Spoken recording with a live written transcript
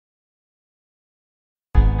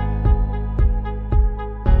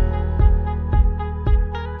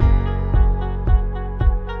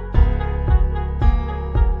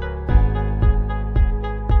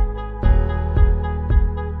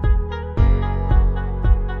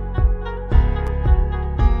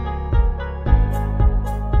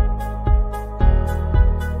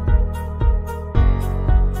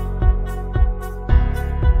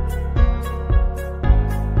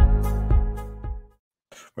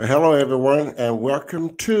Well, hello, everyone, and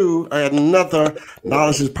welcome to another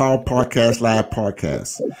Knowledge is Power Podcast Live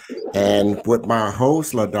podcast. And with my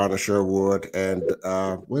host, LaDonna Sherwood, and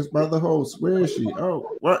where's my other host? Where is she?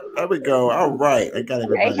 Oh, what? There we go. All right, I got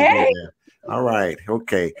everybody here there. All right,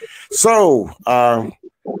 okay. So,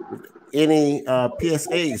 any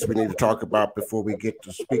PSAs we need to talk about before we get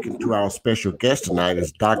to speaking to our special guest tonight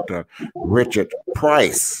is Dr. Richard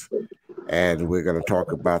Price. And we're going to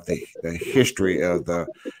talk about the history of the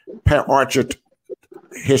Pear Orchard,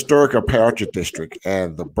 historical Pear Orchard district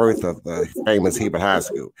and the birth of the famous Hebert High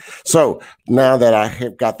School. So now that I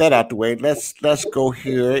have got that out the way, let's go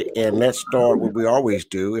here and let's start what we always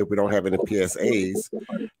do if we don't have any PSAs.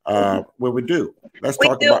 What we do. We do. I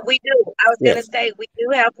was going to say we do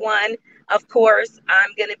have one. Of course,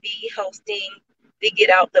 I'm going to be hosting the Get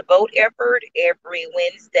Out the Vote effort every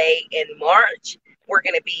Wednesday in March. We're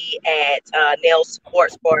going to be at Nell's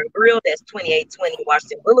Sports Bar and Grill. That's 2820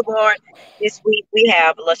 Washington Boulevard. This week we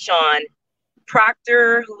have LaShawn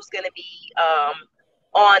Proctor, who's going to be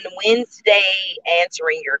on Wednesday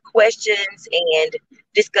answering your questions and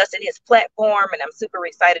discussing his platform. And I'm super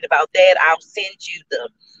excited about that. I'll send you the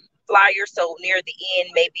flyer. So near the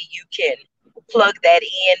end, maybe you can plug that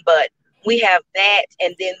in. But we have that.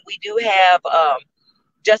 And then we do have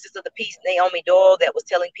Justice of the Peace, Naomi Doyle, that was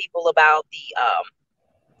telling people about the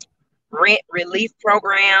rent relief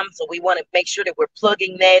program. So we want to make sure that we're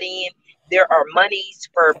plugging that in. There are monies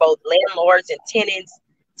for both landlords and tenants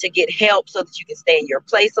to get help so that you can stay in your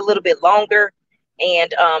place a little bit longer.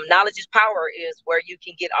 And Knowledge is Power is where you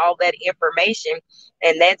can get all that information.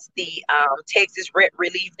 And that's the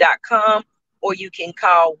TexasRentRelief.com, or you can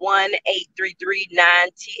call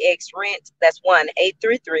 1-833-9TX-RENT. That's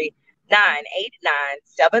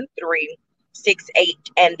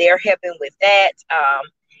 1-833-989-7368. And they're helping with that.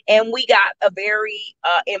 And we got a very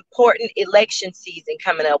important election season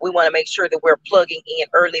coming up. We want to make sure that we're plugging in.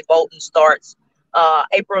 Early voting starts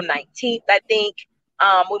April 19th, I think.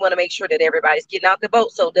 We want to make sure that everybody's getting out the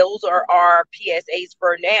vote. So those are our PSAs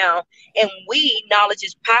for now. And Knowledge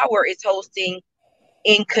is Power, is hosting,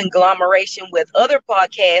 in conglomeration with other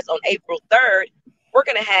podcasts, on April 3rd. We're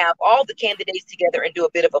going to have all the candidates together and do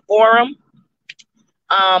a bit of a forum.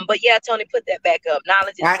 But yeah, Tony, put that back up.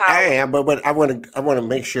 Knowledge is Power. I am, but I want to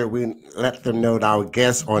make sure we let them know that our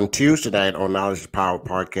guest on Tuesday night on Knowledge is Power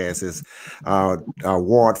podcast is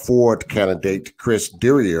Ward Ford candidate Chris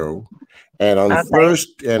Durio, and on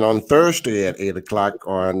Thursday at 8:00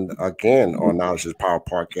 on Knowledge is Power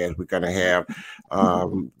podcast, we're going to have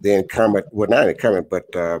the incumbent, well, not incumbent,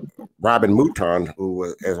 but Robin Mouton,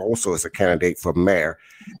 who is also a candidate for mayor,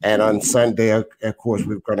 and on Sunday, of course,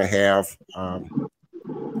 we're going to have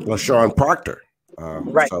LaShawn Proctor.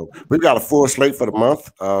 Right. So we've got a full slate for the month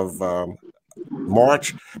of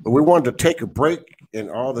March, but we wanted to take a break in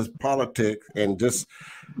all this politics and just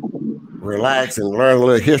relax and learn a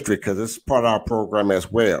little history, because it's part of our program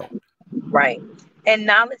as well. Right. And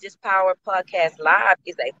Knowledge is Power Podcast Live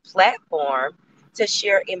is a platform to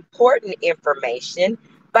share important information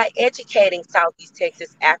by educating Southeast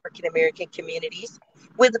Texas African American communities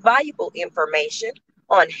with valuable information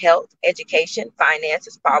on health, education,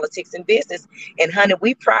 finances, politics, and business. And honey,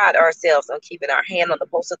 we pride ourselves on keeping our hand on the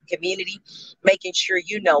pulse of the community, making sure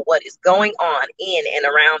you know what is going on in and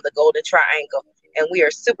around the Golden Triangle. And we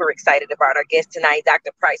are super excited about our guest tonight.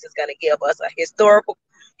 Dr. Price is going to give us a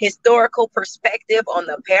historical perspective on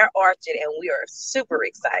the Pear Orchard, and we are super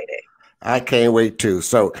excited. I can't wait too.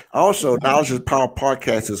 So also, Knowledge is Power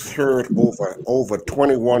podcast is heard over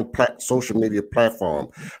 21 social media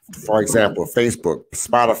platforms. For example, Facebook,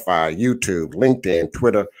 Spotify, YouTube, LinkedIn,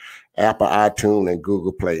 Twitter, Apple, iTunes, and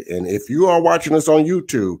Google Play. And if you are watching us on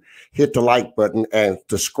YouTube, hit the like button and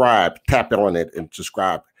subscribe. Tap on it and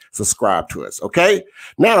subscribe to us. Okay.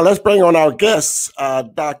 Now let's bring on our guest,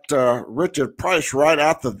 Dr. Richard Price, right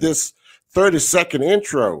after this 30-second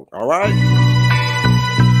intro. All right.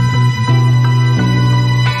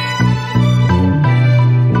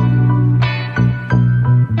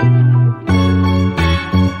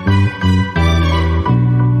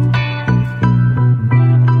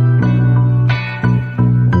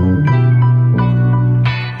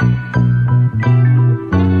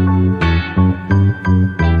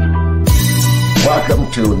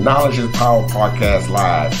 Welcome to Knowledge is Power Podcast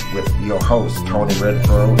Live with your host, Tony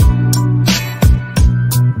Redford,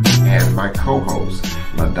 and my co-hosts,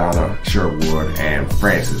 LaDonna Sherwood and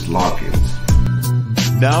Francis Lawkins.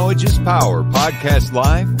 Knowledge is Power Podcast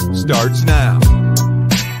Live starts now.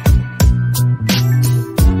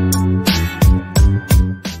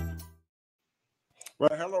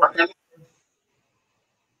 Well,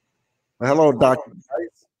 hello, Dr.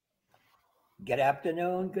 Price. Good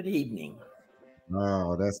afternoon, good evening.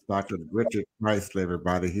 Oh, that's Dr. Richard Chrysler,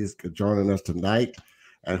 everybody. He's joining us tonight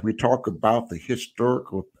as we talk about the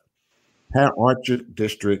historical Pear Orchard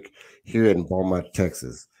District here in Beaumont,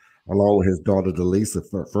 Texas, along with his daughter Delisa,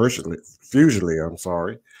 Fusely, I'm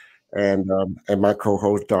sorry, and my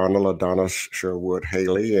co-host Donna Sherwood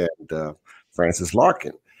Haley and Francis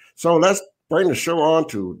Larkin. So let's bring the show on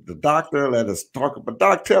to the doctor. Let us talk about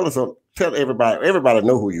Doc. Tell everybody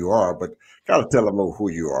know who you are, but kind of tell them who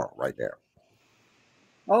you are right now.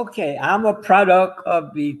 Okay, I'm a product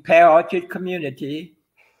of the Pear Orchard community.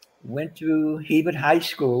 Went to Hebert High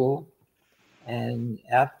School, and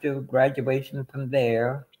after graduation from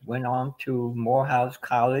there, went on to Morehouse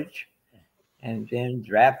College, and then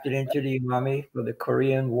drafted into the Army for the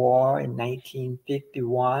Korean War in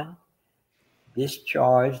 1951,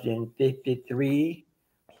 discharged in 53,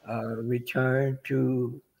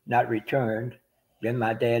 not returned. Then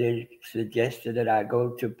my daddy suggested that I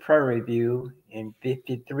go to Prairie View in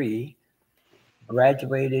 53,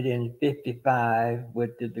 graduated in 55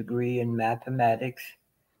 with the degree in mathematics,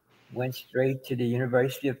 went straight to the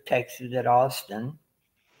University of Texas at Austin,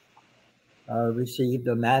 received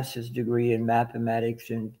a master's degree in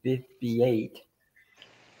mathematics in 58,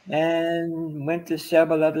 and went to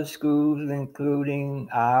several other schools, including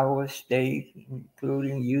Iowa State,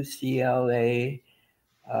 including UCLA,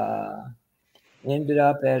 ended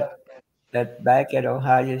up back at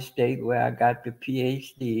Ohio State where I got the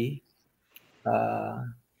PhD.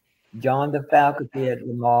 Joined the faculty at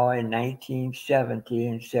Lamar in 1970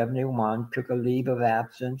 and 71, took a leave of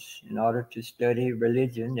absence in order to study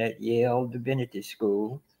religion at Yale Divinity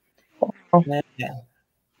School. And,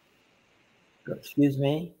 excuse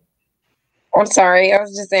me? I'm sorry, I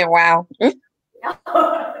was just saying wow. She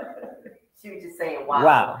was just saying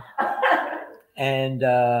wow. And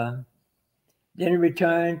then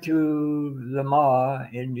returned to Lamar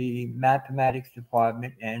in the mathematics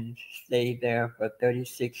department and stayed there for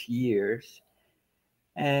 36 years.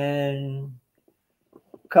 And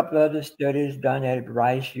a couple other studies done at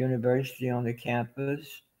Rice University on the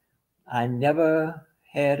campus. I never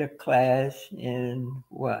had a class in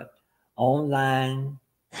online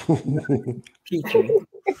teaching.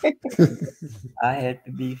 I had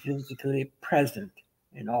to be physically present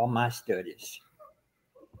in all my studies.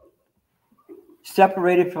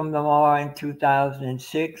 Separated from Lamar in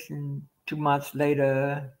 2006, and 2 months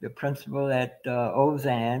later, the principal at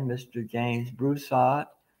Ozan, Mr. James Broussard,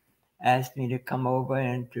 asked me to come over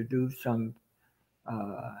and to do some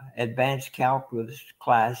advanced calculus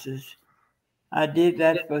classes. I did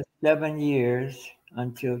that for 7 years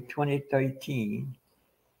until 2013.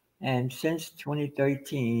 And since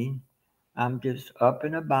 2013, I'm just up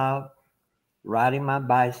and about, riding my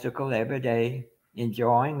bicycle every day,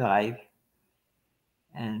 enjoying life.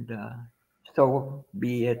 And so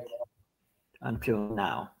be it until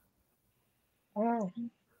now.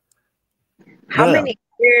 How many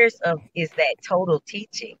years is that total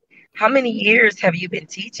teaching? How many years have you been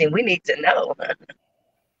teaching? We need to know.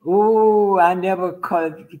 Oh, I never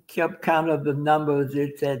kept count of the numbers.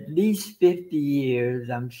 It's at least 50 years.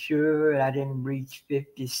 I'm sure I didn't reach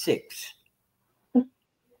 56.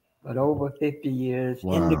 But over 50 years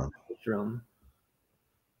in the classroom.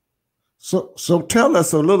 So tell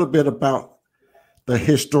us a little bit about the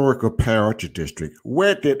historical Pear Orchard District.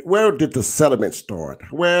 Where did the settlement start?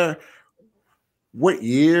 What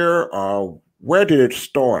year or where did it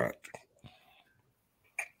start?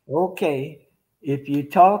 Okay, if you're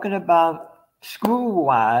talking about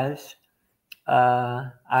school-wise,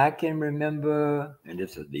 I can remember, and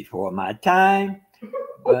this was before my time,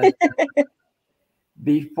 but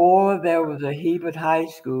before there was a Hebert High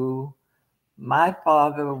School, my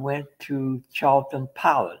father went to Charlton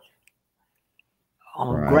Powell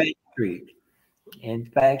on Grant Street. In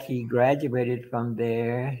fact, he graduated from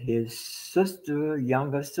there. His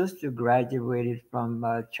younger sister, graduated from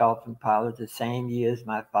Charlton Powell the same year as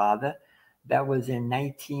my father. That was in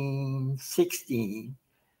 1916.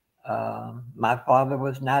 My father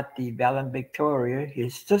was not the valedictorian.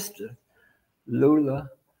 His sister, Lula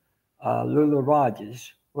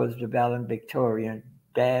Rogers, was the valedictorian.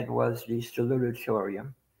 Dad was the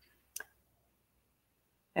salutatorian.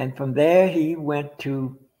 And from there, he went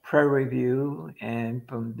to Prairie View, and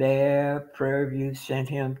from there, Prairie View sent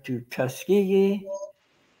him to Tuskegee.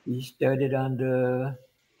 He studied under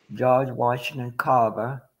George Washington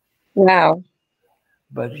Carver. Wow.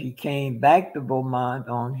 But he came back to Beaumont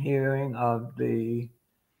on hearing of the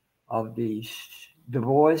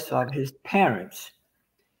divorce of his parents.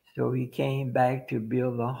 So he came back to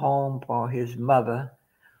build a home for his mother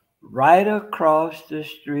right across the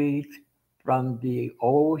street from the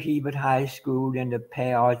old Hebert High School in the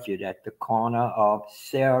Pear Orchard at the corner of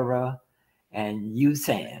Sarah and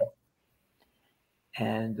USAN.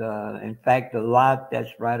 And in fact, the lot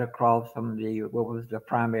that's right across from what was the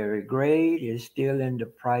primary grade is still in the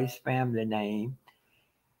Price family name.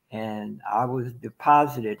 And I was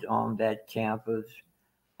deposited on that campus.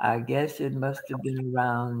 I guess it must have been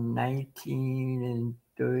around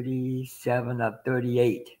 1937 or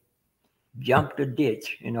 38. Jumped a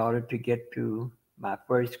ditch in order to get to my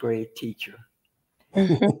first grade teacher.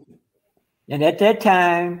 And at that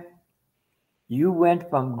time, you went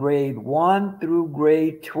from grade 1 through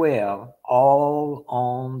grade 12, all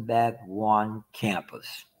on that one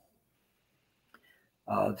campus,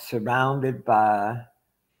 surrounded by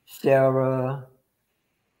Sarah,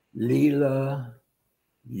 Leela,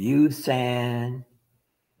 USAN,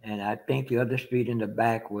 and I think the other street in the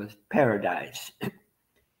back was Paradise.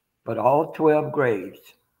 But all 12 grades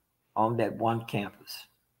on that one campus.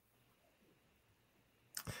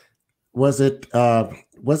 Was it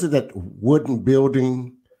that wooden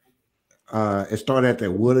building? It started at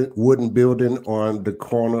that wooden building on the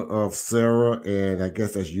corner of Sarah and I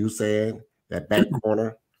guess as you said, that back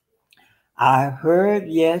corner. I heard,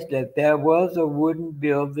 yes, that there was a wooden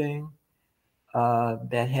building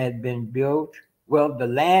that had been built. Well, the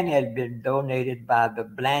land had been donated by the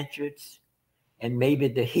Blanchards and maybe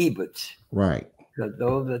the Heberts. Right. Because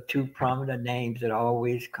those are two prominent names that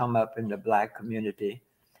always come up in the Black community.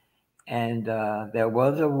 And there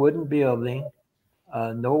was a wooden building.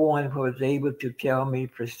 No one was able to tell me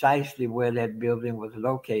precisely where that building was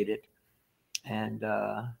located. And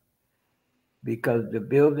because the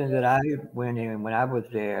building that I went in when I was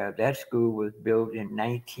there, that school was built in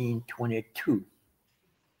 1922.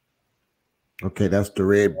 Okay, that's the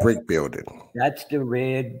red brick building. That's the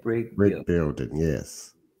red brick building,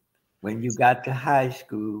 yes. When you got to high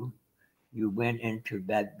school, you went into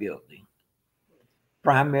that building.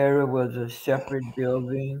 Primary was a separate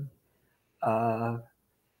building.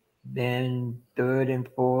 Then third and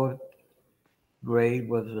fourth grade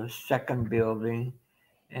was a second building.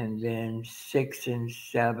 And then sixth and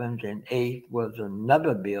seventh and eighth was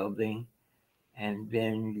another building. And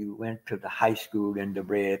then you went to the high school in the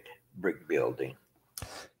red brick building.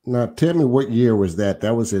 Now, tell me what year was that?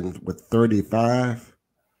 That was in, with 35?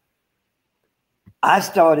 I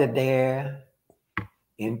started there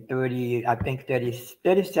in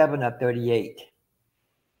 37 or 38.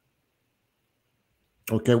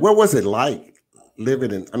 Okay, what was it like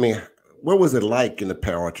living in, what was it like in the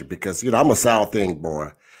Pear Orchard? Because, I'm a South End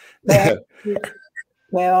boy. Pear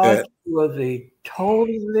Orchard was a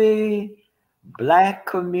totally Black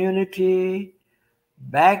community.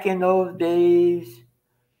 Back in those days,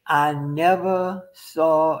 I never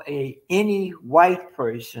saw any white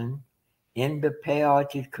person in the Pear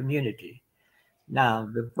Orchard community. Now,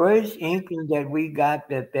 the first inkling that we got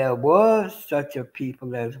that there was such a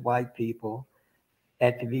people as white people,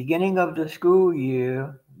 at the beginning of the school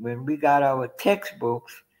year, when we got our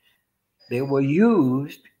textbooks, they were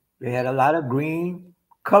used. They had a lot of green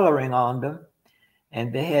coloring on them,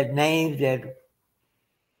 and they had names that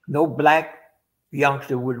no Black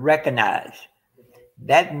youngster would recognize.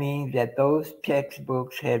 That means that those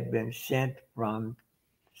textbooks had been sent from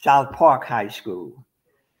South Park High School.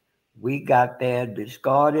 We got their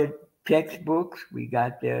discarded textbooks. We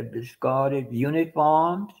got their discarded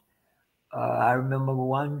uniforms. I remember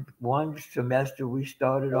one semester we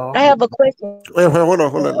started off. I have a question. Wait, hold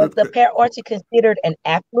on. Was the Pear Orchard considered an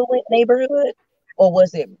affluent neighborhood, or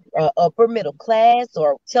was it upper middle class?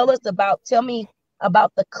 Or tell me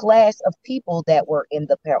about the class of people that were in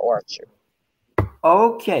the Pear Orchard.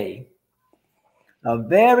 Okay. A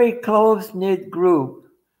very close-knit group.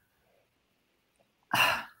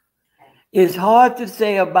 It's hard to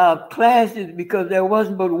say about classes because there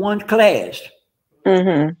wasn't but one class.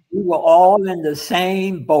 Mm-hmm. We were all in the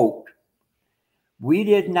same boat. We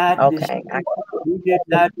did not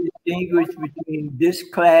distinguish between this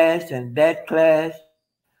class and that class.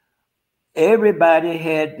 Everybody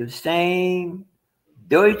had the same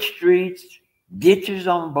dirt streets, ditches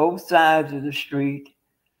on both sides of the street.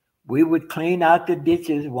 We would clean out the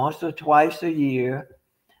ditches once or twice a year.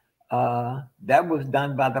 That was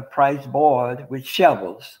done by the Price Board with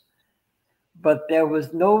shovels. But there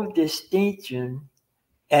was no distinction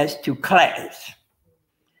as to class.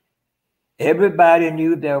 Everybody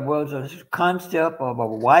knew there was a concept of a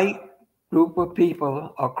white group of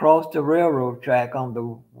people across the railroad track on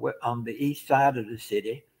the east side of the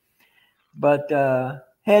city, but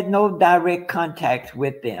had no direct contact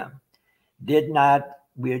with them.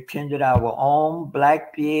 We attended our own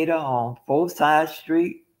Black theater on Forsyth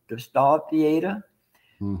Street, the Star Theater.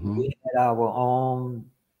 We had our own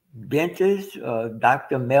dentist,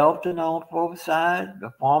 Dr. Melton on both sides,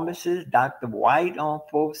 the pharmacist, Dr. White on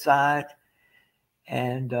both sides.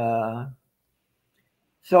 And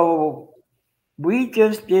so we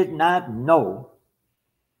just did not know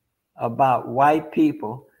about white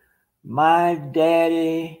people. My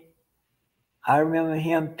daddy, I remember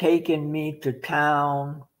him taking me to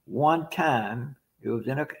town one time. It was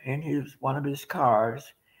in one of his cars,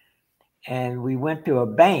 and we went to a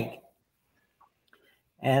bank,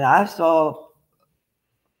 and I saw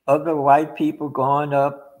other white people going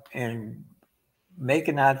up and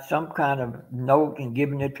making out some kind of note and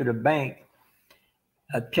giving it to the bank,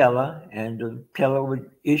 a teller, and the teller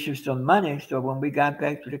would issue some money. So when we got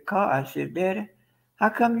back to the car, I said, Daddy, how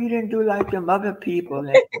come you didn't do like them other people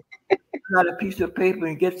and pull out a piece of paper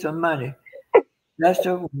and get some money?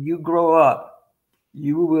 Lester, when you grow up,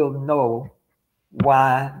 you will know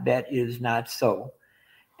why that is not so.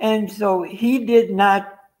 And so he did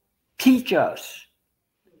not teach us.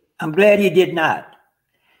 I'm glad he did not.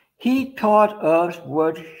 He taught us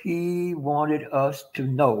what he wanted us to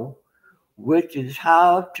know, which is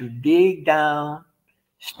how to dig down,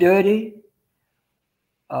 study,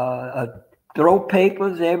 throw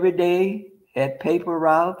papers every day, had paper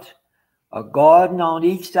routes, a garden on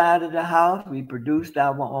each side of the house. We produced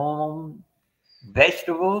our own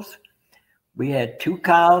vegetables. We had 2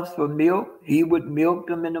 cows for milk. He would milk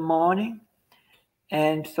them in the morning.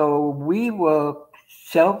 And so we were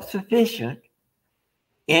self-sufficient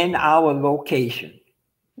in our location.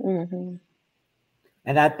 Mm-hmm.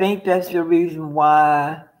 And I think that's the reason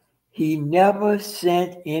why he never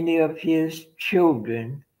sent any of his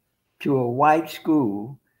children to a white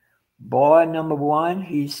school. Boy number 1,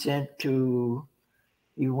 he sent to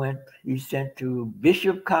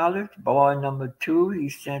Bishop College. Boy number 2, he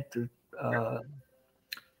sent to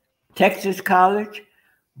Texas College.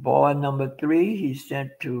 Boy number 3, he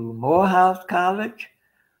sent to Morehouse College.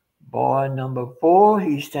 Boy number 4,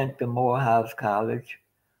 he sent to Morehouse College.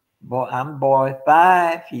 Boy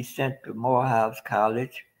 5, he sent to Morehouse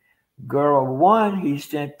College. Girl 1, he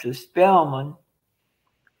sent to Spelman.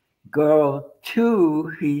 Girl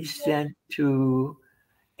 2, he sent to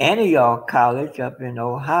Antioch College up in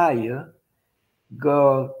Ohio.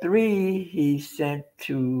 Girl 3, he sent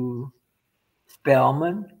to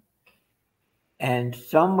Spelman. And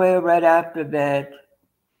somewhere right after that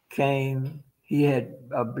he had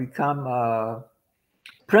become a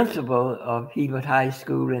principal of Hebert High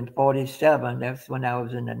School in 47. That's when I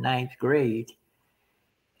was in the 9th grade.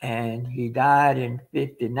 And he died in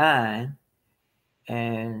 59.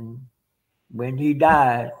 And when he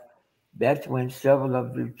died, that's when several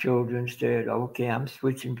of the children said, okay, I'm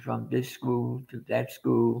switching from this school to that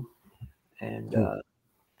school. And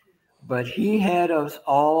but he had us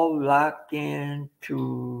all locked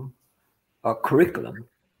into a curriculum.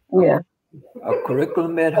 Yeah. A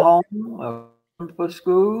curriculum at home, a curriculum for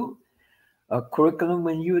school, a curriculum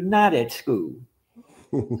when you're not at school.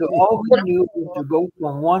 So all we knew was to go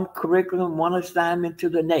from one curriculum, one assignment to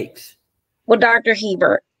the next. Well, Dr.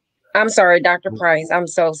 Hebert, I'm sorry, Dr. Price, I'm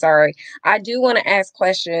so sorry. I do want to ask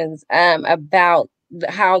questions about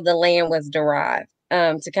how the land was derived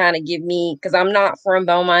to kind of give me, because I'm not from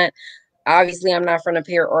Beaumont. Obviously, I'm not from the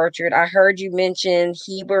Pear Orchard. I heard you mention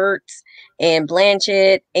Hebert and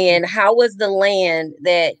Blanchett. And how was the land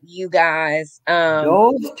that you guys?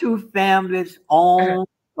 Those 2 families own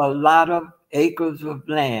a lot of acres of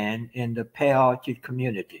land in the Pear Orchard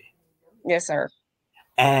community. Yes, sir.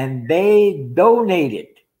 And they donated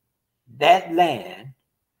that land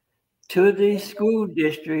to the school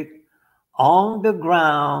district on the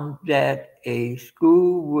ground that a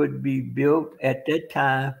school would be built at that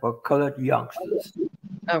time for colored youngsters.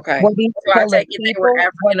 Okay. Were these So I colored take it they were people?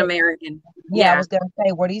 African American. Yeah, I was going to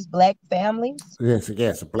say, were these black families? Yes,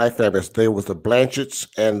 the black families. There was the Blanchetts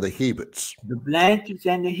and the Heberts. The Blanchetts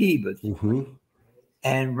and the Heberts.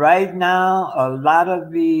 And right now, a lot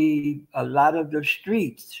of the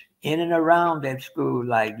streets in and around that school,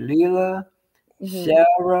 like Leela,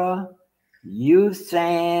 Sarah,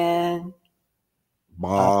 Usan,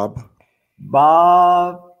 Bob,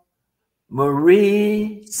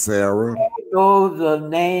 Marie, Sarah. Those are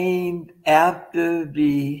named after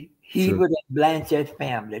the Hebert and Blanchett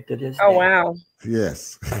family to this day. Oh, wow.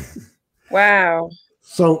 Yes. Wow.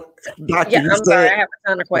 So, Doctor, I'm sorry, I have a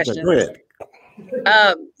ton of questions. Go ahead.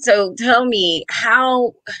 So tell me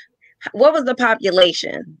what was the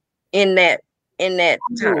population in that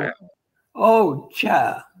time? Oh,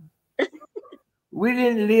 child. We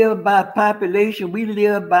didn't live by population. We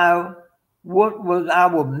lived by what was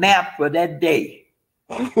our map for that day.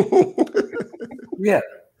 Yeah.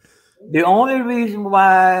 The only reason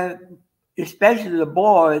why, especially the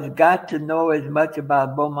boys, got to know as much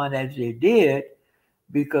about Beaumont as they did,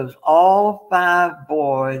 because all 5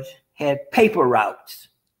 boys had paper routes.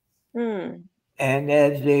 And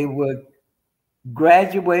as they would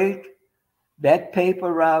graduate, that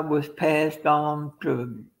paper route was passed on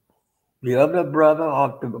to the other brother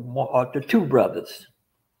or to 2 brothers.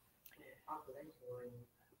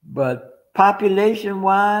 But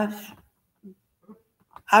population-wise,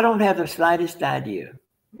 I don't have the slightest idea.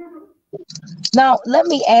 Now, let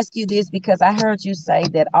me ask you this, because I heard you say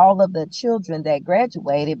that all of the children that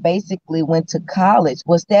graduated basically went to college.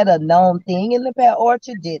 Was that a known thing in the Pear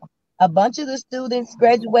Orchard? Did a bunch of the students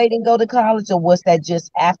graduate and go to college, or was that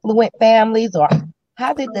just affluent families, or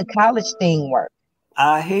how did the college thing work?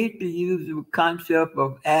 I hate to use the concept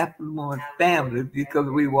of affluent families because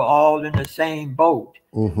we were all in the same boat.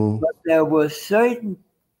 But there were certain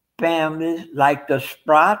families, like the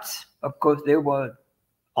Sprouts, of course, they were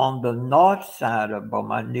on the north side of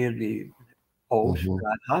Beaumont, near the old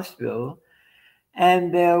Sprott Hospital.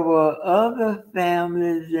 And there were other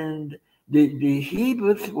families, and the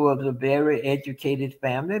Heberts was a very educated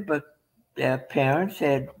family, but their parents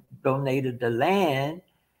had donated the land.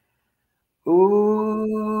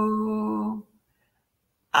 Ooh,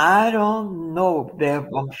 I don't know.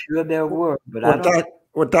 I'm sure there were, but I don't.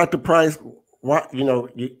 Well, Dr. Price, what your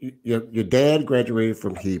dad graduated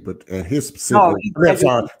from Hebert, and his siblings.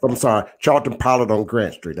 I'm sorry, Charlton Pollard on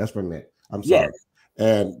Grant Street. That's what I meant. I'm sorry. Yes.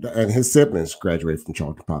 And his siblings graduated from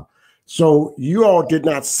Charlton Pollard. So you all did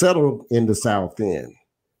not settle in the South End.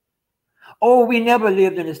 Oh, we never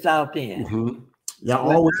lived in the South End.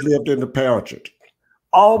 Y'all always lived in the Pear Orchard.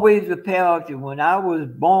 Always the Pear Orchard. When I was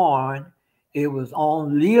born, it was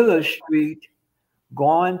on Leela Street,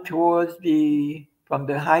 going towards from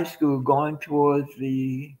the high school, going towards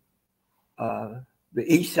the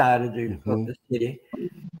east side of the city,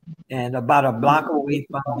 and about a block away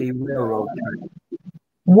from the railroad track.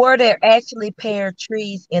 Were there actually pear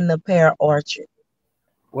trees in the Pear Orchard?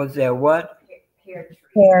 Was there what?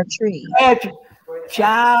 Pear trees.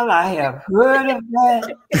 Child, I have heard of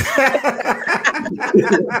that.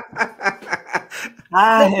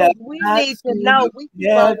 We need to know. We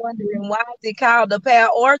keep on wondering, why is it called the Pear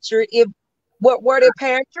Orchard if what were the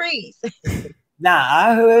pear trees? Now,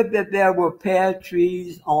 I heard that there were pear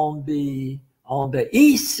trees on the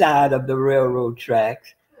east side of the railroad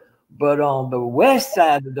tracks, but on the west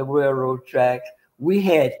side of the railroad tracks, we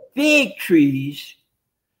had fig trees.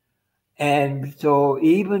 And so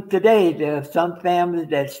even today, there are some families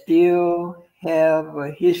that still have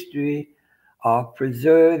a history of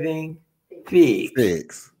preserving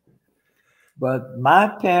figs. But my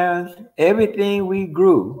parents, everything we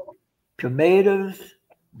grew, tomatoes,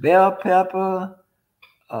 bell pepper,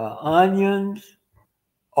 onions,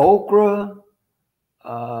 okra,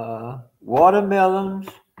 watermelons,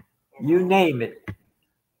 you name it.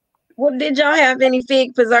 Well, did y'all have any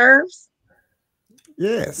fig preserves?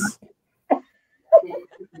 Yes.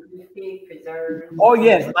 Oh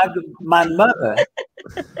yes, my mother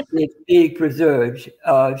did fig preserves.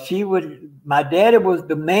 My daddy was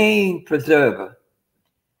the main preserver.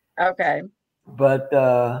 Okay. But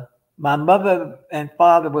my mother and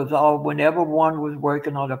father was whenever one was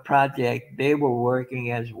working on a project, they were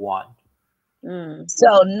working as one.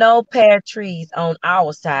 So no pear trees on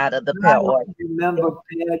our side of the Pear Orchard. I remember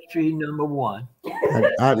pear tree number 1.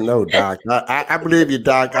 I know, Doc. I believe you,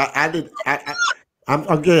 Doc. I'm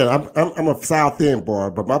a South End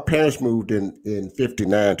boy, but my parents moved in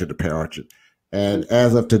 59 to the Pear Orchard, and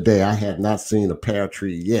as of today, I have not seen a pear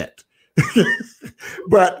tree yet.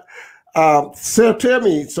 But so tell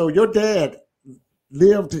me, so your dad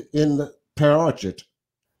lived in the Pear Orchard,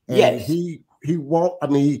 and yes, he walked. I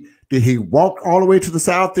mean, did he walk all the way to the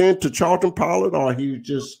South End to Charlton Pollard, or he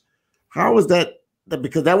just? How was that?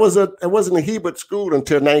 Because it wasn't a Hebert school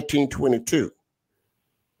until 1922.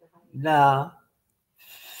 Now,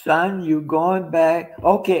 son, you going back?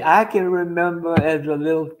 Okay, I can remember as a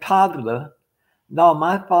little toddler. No,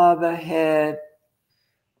 my father had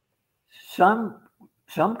some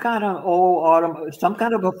kind of old some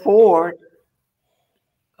kind of a Ford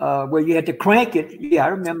where you had to crank it. Yeah, I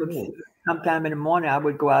remember sometime in the morning I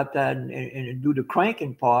would go out there and do the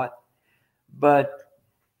cranking part. But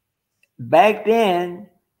back then,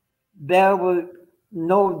 there was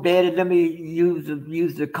no daddy, let me use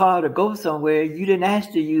the car to go somewhere. You didn't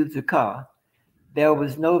ask to use the car. There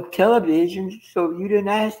was no television, so you didn't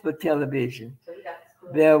ask for television.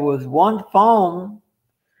 There was one phone.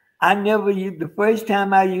 I never used, the first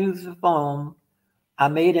time I used the phone, I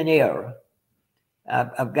made an error.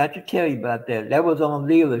 I've got to tell you about that. That was on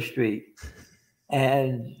Leela Street.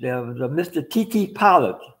 And there was a Mr. T.T.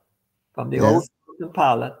 Pollard from the old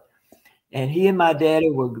Pollard. And he and my daddy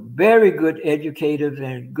were very good educators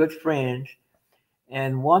and good friends.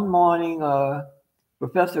 And one morning,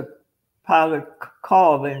 Professor Pollard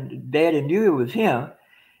called, and Daddy knew it was him.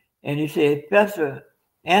 And he said, Professor,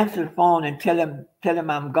 answer the phone and tell him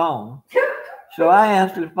I'm gone. So I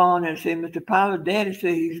answered the phone and said, Mr. Pollard, Daddy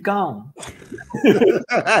said he's gone.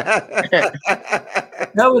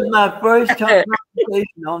 That was my first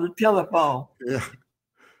conversation on the telephone. Yeah.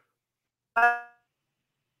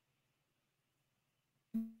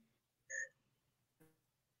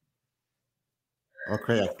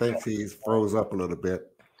 Okay, I think he's froze up a little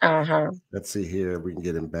bit. Let's see here. We can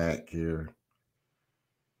get him back here.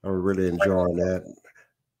 I'm really enjoying that.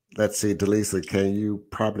 Let's see, Delisa, can you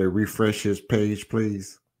probably refresh his page,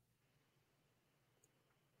 please?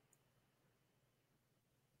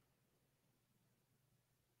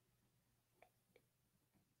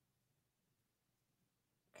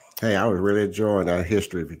 Hey, I was really enjoying our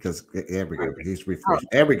history because there we go. He's refreshed.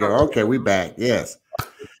 There we go. Okay, we back. Yes.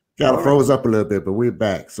 Kind of froze up a little bit, but we're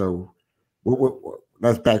back. So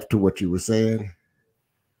that's back to what you were saying.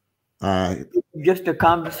 Just a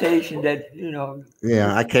conversation that,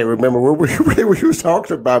 Yeah, I can't remember what we were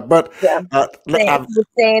talking about, but saying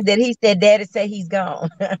that he said Daddy said he's gone.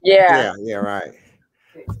 Yeah, right.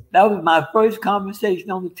 That was my first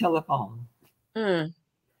conversation on the telephone. You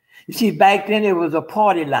see, back then it was a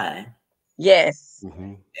party line. Yes.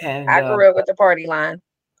 And I grew up with the party line.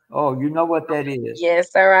 Oh, you know what that is?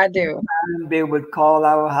 Yes, sir, I do. They would call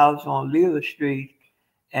our house on Leela Street,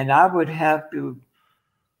 and I would have to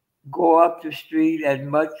go up the street as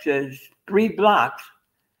much as 3 blocks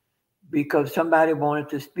because somebody wanted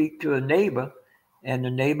to speak to a neighbor, and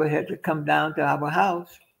the neighbor had to come down to our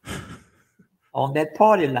house on that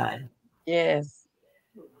party line. Yes.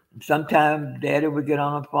 Sometimes Daddy would get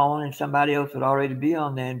on the phone and somebody else would already be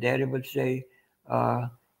on there, and Daddy would say,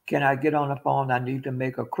 can I get on the phone? I need to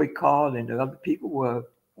make a quick call. And the other people were,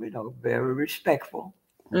 very respectful.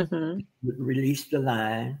 Would release the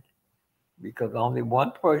line because only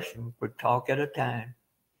one person would talk at a time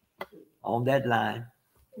on that line.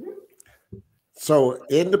 So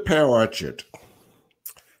in the Pear Orchard,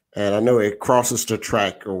 and I know it crosses the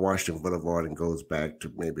track on Washington Boulevard and goes back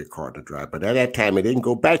to maybe Carter Drive, but at that time it didn't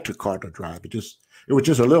go back to Carter Drive. It was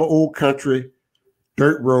just a little old country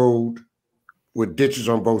dirt road with ditches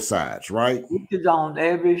on both sides, right? Ditches on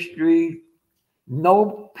every street,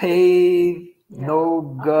 no paved,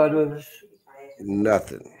 no gutters.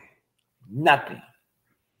 Nothing.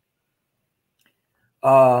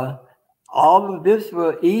 All of this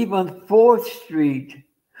were even 4th Street.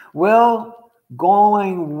 Well,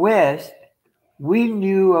 going west, we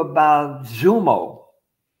knew about Zumo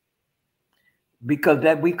because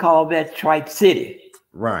we call that Tripe City.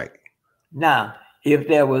 Right. Now, if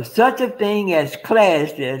there was such a thing as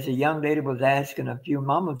class, as a young lady was asking a few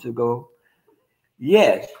moments ago,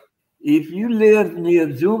 yes, if you lived near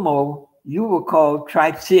Zumo, you were called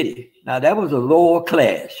Tripe City. Now, that was a lower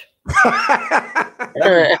class.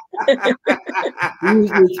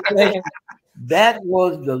 That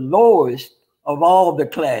was the lowest of all the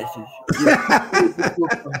classes.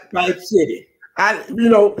 From Tripe City.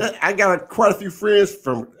 I got quite a few friends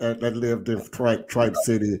from that lived in Tripe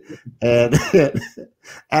City, and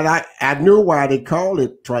I knew why they called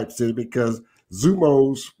it Tripe City because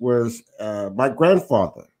Zumo's was my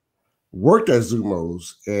grandfather worked at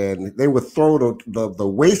Zumo's, and they would throw the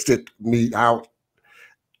wasted meat out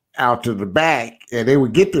to the back, and they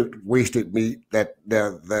would get the wasted meat that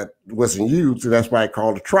wasn't used, and that's why I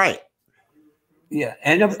called it tripe. Yeah,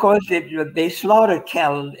 and of course they slaughtered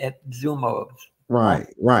cattle at Zumo's. Right.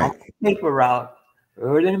 On the paper route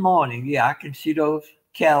early in the morning. Yeah, I can see those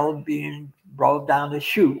cattle being brought down the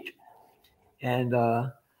chute, and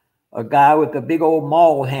a guy with a big old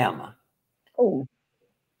maul hammer. Oh.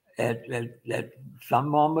 At some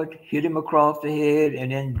moment hit him across the head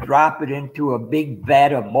and then drop it into a big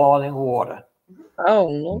vat of boiling water. Oh,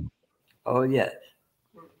 no. Oh, yes.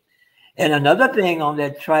 And another thing on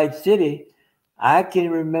that Tripe City, I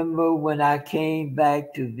can remember when I came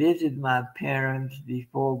back to visit my parents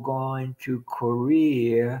before going to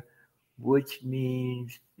Korea, which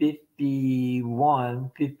means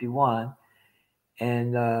 51.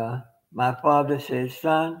 And my father said,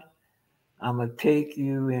 son, I'm going to take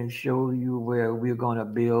you and show you where we're going to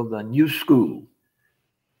build a new school.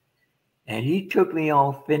 And he took me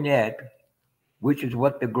on Finette, which is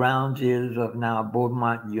what the grounds is of now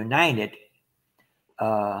Beaumont United.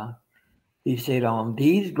 He said, on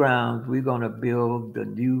these grounds, we're going to build the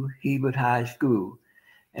new Hebert High School.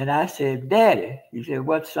 And I said, Daddy. He said,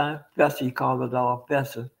 what, son? Fessa, he called us all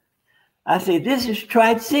Fessa. I said, this is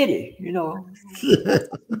Tribe City. You know,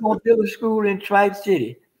 we're going to build a school in Tribe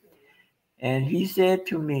City. And he said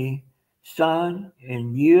to me, son,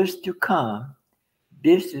 in years to come,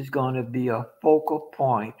 this is going to be a focal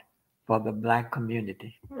point for the Black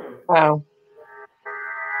community. Wow.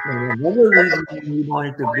 And another reason we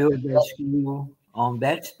wanted to build that school on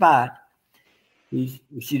that spot,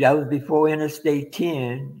 see, that was before Interstate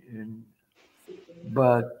 10,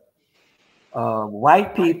 but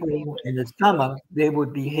white people in the summer, they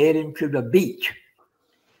would be heading to the beach,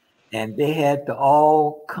 and they had to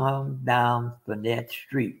all come down Fournette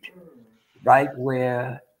Street, right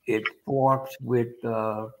where it forks with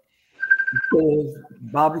Pear's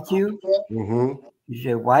barbecue. Mm-hmm. He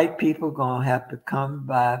said, white people gonna have to come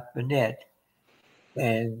by Fournette,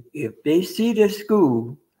 and if they see the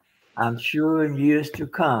school, I'm sure in years to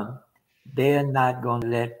come, they're not gonna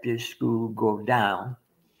let this school go down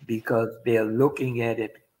because they're looking at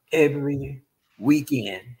it every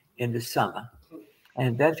weekend in the summer.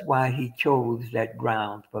 And that's why he chose that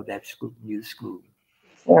ground for that school, new school.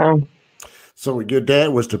 Wow. So your dad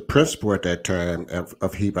was the principal at that time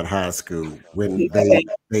of Hebert High School when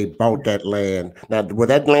they bought that land. Now, was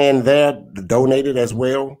that land there donated as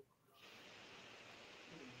well?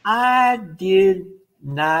 I did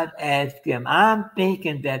not ask him. I'm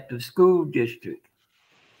thinking that the school district,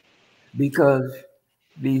 because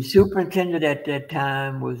the superintendent at that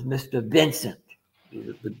time was Mr. Vincent.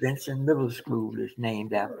 The Vincent Middle School is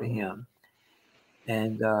named after him.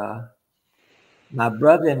 And my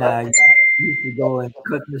brother and I used to go and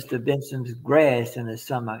cut Mr. Vincent's grass in the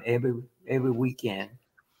summer every weekend.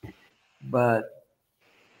 But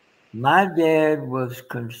my dad was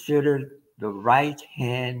considered the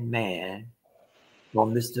right-hand man for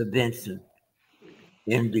Mr. Vincent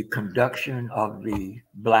in the conduction of the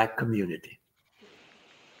Black community.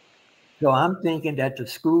 So I'm thinking that the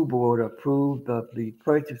school board approved of the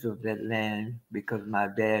purchase of that land because my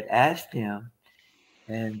dad asked him.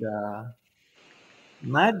 And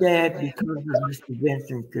my dad, because of Mr.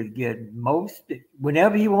 Vincent, could get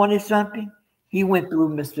whenever he wanted something, he went through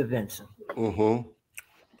Mr. Vincent. Mm-hmm.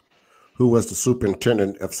 Who was the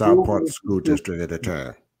superintendent of South Park School District at the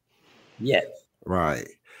time? Yes. Right.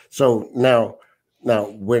 So now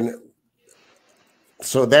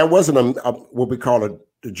so there wasn't a what we call a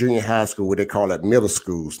junior high school, what they call it middle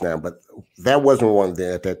schools now, but that wasn't one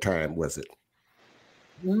there at that time, was it?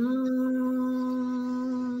 No,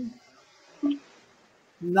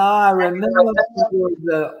 I remember it was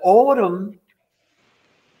the autumn,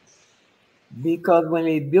 because when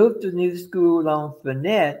they built the new school on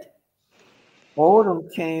Fournette,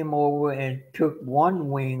 Odom came over and took one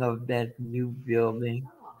wing of that new building,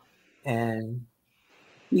 and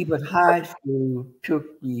Hebert High School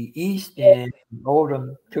took the east end, and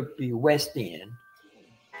Odom took the west end.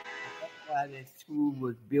 That's why that school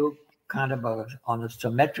was built kind of on a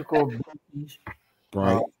symmetrical basis.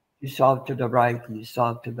 Right. You saw to the right, you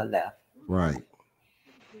saw to the left. Right.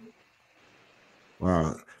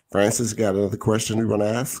 Wow. Francis, got another question you want to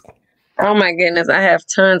ask? Oh my goodness, I have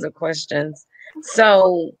tons of questions.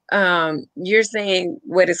 So you're saying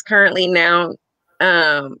what is currently now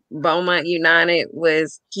Beaumont United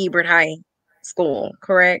was Hebert High School,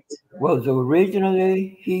 correct? Was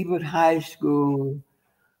originally Hebert High School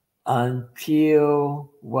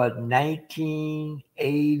until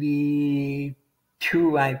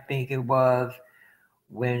 1982, I think it was,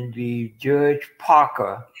 when the Judge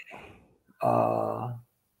Parker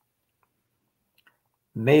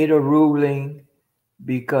made a ruling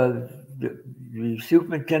because the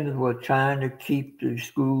superintendent was trying to keep the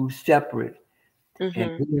schools separate, and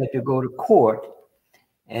we had to go to court.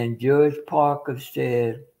 And Judge Parker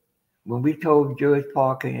said, when we told Judge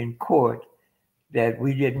Parker in court that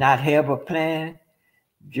we did not have a plan,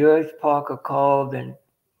 Judge Parker called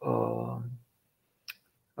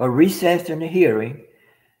a recess in the hearing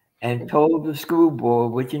and told the school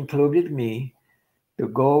board, which included me, to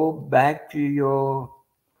go back to your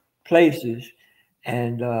places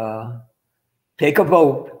and take a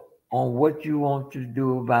vote on what you want to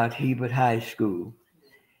do about Hebert High School.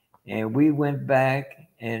 And we went back,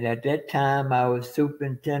 and at that time I was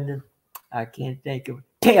superintendent. I can't think of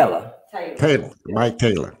Taylor. Mike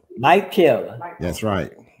Taylor. Mike Taylor. That's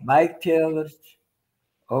right. Mike Taylor,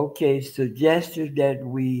 suggested that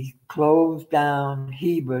we close down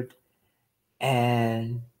Hebert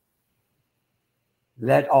and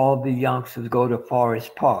let all the youngsters go to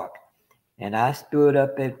Forest Park. And I stood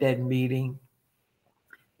up at that meeting,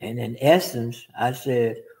 and in essence, I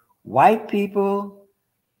said, white people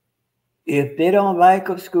If they don't like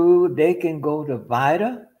a school, they can go to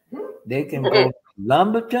Vida, they can go to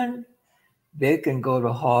Lumberton, they can go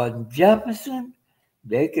to Hardin Jefferson,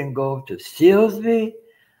 they can go to Silsbee.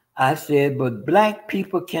 I said, but black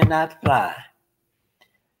people cannot fly,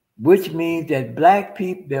 which means that black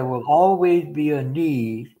people, there will always be a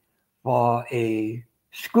need for a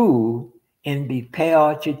school in the Pear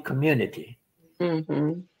Orchard community.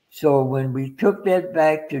 Mm-hmm. So when we took that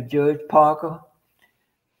back to Judge Parker,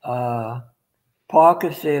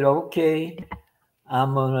 Parker said, okay,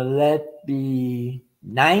 I'm going to let the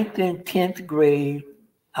 9th and 10th grade,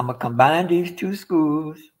 I'm going to combine these two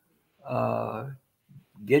schools,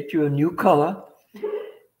 get you a new color,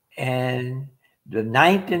 and the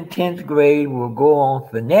 9th and 10th grade will go on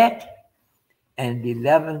Finette, and the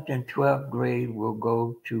 11th and 12th grade will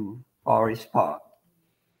go to Forest Park.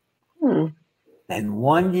 And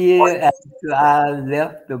 1 year after I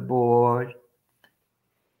left the board,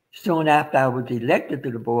 soon after I was elected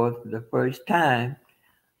to the board for the first time,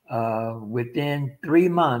 within 3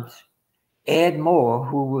 months, Ed Moore,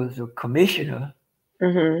 who was a commissioner,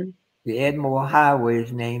 the Ed Moore Highway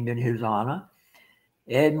is named in his honor.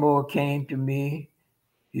 Ed Moore came to me.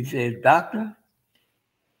 He said, Doctor,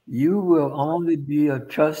 you will only be a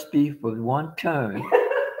trustee for 1 term.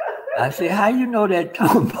 I said, how you know that,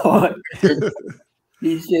 Tom Boy?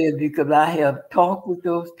 He said, because I have talked with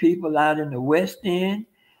those people out in the West End,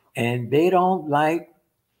 and they don't like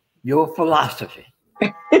your philosophy.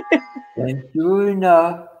 And sure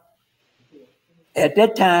enough, at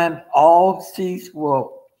that time, all seats were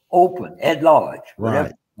open, at large, whatever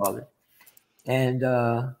you call it. And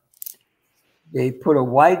they put a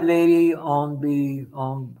white lady on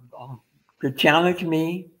to challenge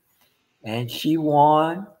me, and she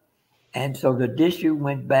won. And so the district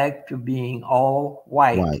went back to being all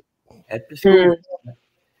white at the school.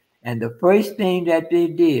 And the first thing that they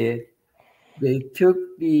did, they took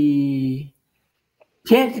the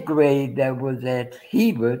 10th grade that was at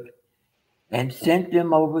Hebert and sent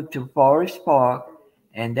them over to Forest Park,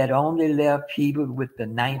 and that only left Hebert with the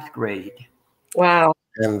 9th grade. Wow.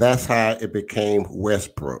 And that's how it became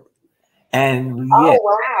Westbrook. And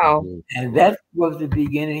wow. And that was the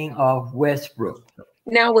beginning of Westbrook.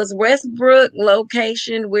 Now, was Westbrook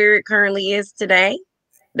location where it currently is today?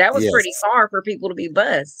 That was pretty far for people to be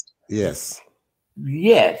bused. Yes.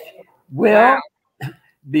 Yes. Well,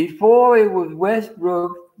 before it was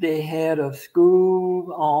Westbrook, they had a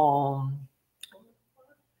school on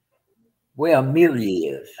where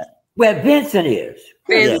Amelia is, where Vincent is.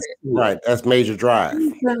 Yes, right. That's Major Drive.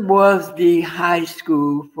 Vincent was the high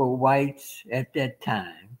school for whites at that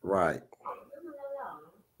time. Right.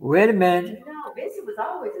 Wait a minute. No, Vincent was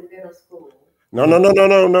always in middle school. No.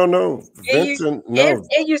 Vincent, no.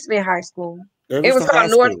 It used to be a high school. It was called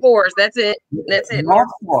North Forest. That's it. North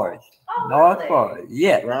Forest. North Forest.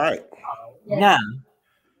 Yes. Right. Now,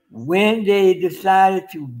 when they decided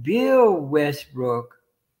to build Westbrook,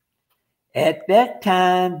 at that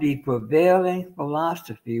time, the prevailing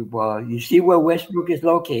philosophy was, you see where Westbrook is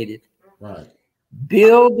located? Right.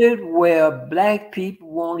 Build it where black people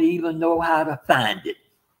won't even know how to find it.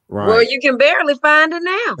 Right. Well, you can barely find it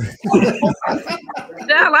now.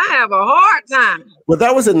 Hell, I have a hard time. Well,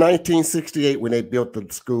 that was in 1968 when they built the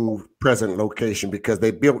school present location, because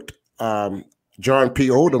they built John P.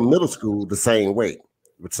 Oldham Middle School the same way,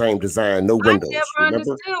 with same design, no windows. I never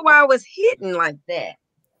understood why it was hidden like that.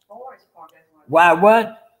 Why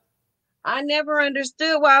what? I never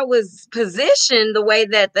understood why it was positioned the way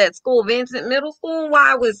that school, Vincent Middle School,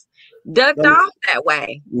 why it was ducked off that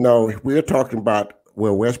way. No, we're talking about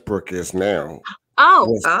where Westbrook is now.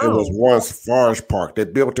 It was once Forest Park. They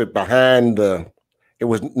built it behind it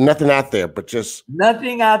was nothing out there, but just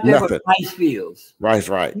nothing out there but rice fields. Right.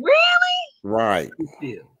 Really? Right.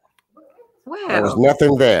 Wow. There was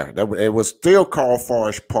nothing there. It was still called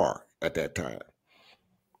Forest Park at that time.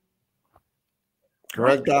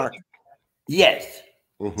 Correct, Doc? Yes.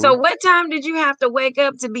 Mm-hmm. So what time did you have to wake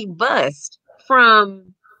up to be bused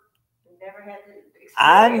from?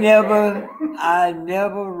 I never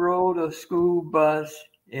rode a school bus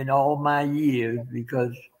in all my years,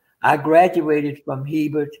 because I graduated from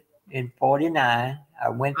Hebert in 49. I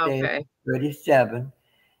went there in 37,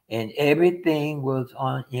 and everything was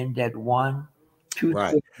in that 1-2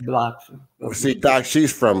 blocks. See, Doc,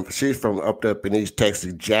 she's from up there in East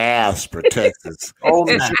Texas, Jasper, Texas. Oh,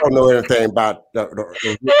 so she don't know anything about the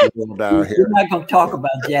down here. We're not going to talk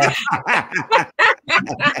about Jasper.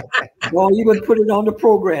 Don't even put it on the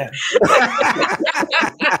program.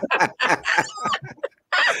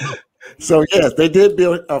 So yes, they did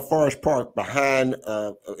build a forest park behind.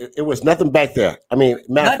 It was nothing back there. I mean,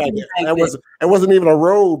 matter of fact, it wasn't even a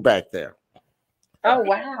road back there. Oh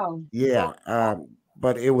wow! Yeah,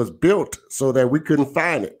 but it was built so that we couldn't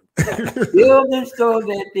find it. Building so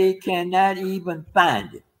that they cannot even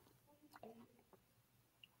find it.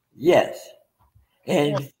 Yes.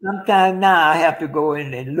 And sometime now I have to go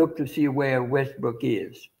in and look to see where Westbrook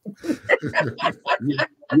is. you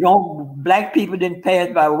don't, black people didn't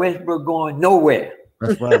pass by Westbrook going nowhere.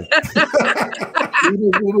 That's right.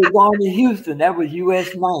 we were going to Houston. That was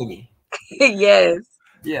US 90. Yes.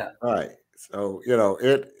 Yeah. Right. So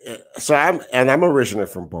so I'm originally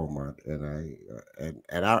from Beaumont, and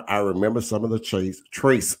I remember some of the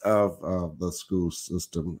trace of the school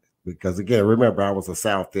system. Because again, remember I was a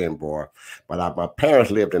South End boy, but my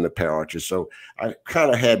parents lived in the Pear Orchard, so I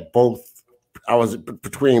kind of had both. I was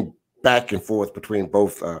between back and forth between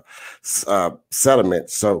both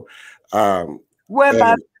settlements. So, where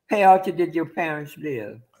about Pear Orchard did your parents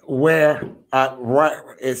live? Where right,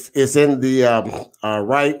 it's in the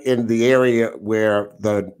right in the area where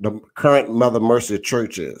the current Mother Mercy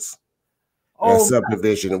Church is.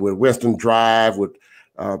 Subdivision with Winston Drive with.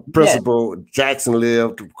 Principal Jackson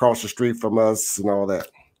lived across the street from us and all that.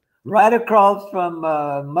 Right across from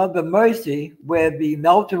Mother Mercy, where the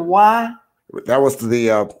Melton Y. That was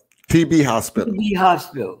the TB hospital. TB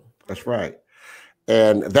hospital. That's right.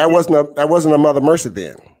 And that wasn't a Mother Mercy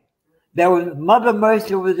then. There was Mother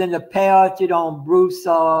Mercy was in the Pear Orchard on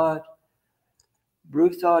Broussard.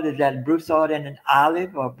 Broussard, is that Broussard and an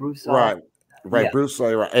Olive or Broussard? Right, yeah.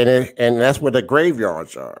 Broussard, right. And that's where the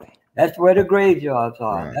graveyards are. That's where the graveyards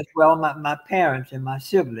are. Right. That's where all my parents and my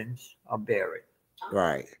siblings are buried.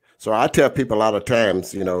 Right. So I tell people a lot of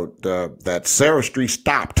times, that Sarah Street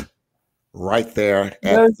stopped right there.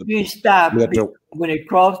 Sarah Street stopped. When it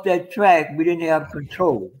crossed that track, we didn't have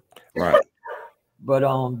control. Right. But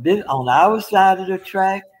on our side of the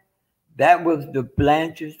track, that was the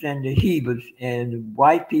Blanches and the Heberts, and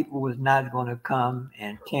white people was not going to come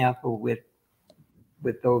and tamper with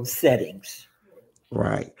those settings.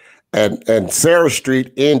 Right. And Sarah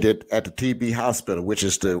Street ended at the TB hospital, which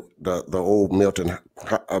is the old Milton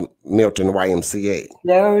YMCA.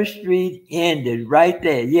 Sarah Street ended right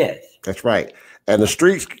there. Yes, that's right. And the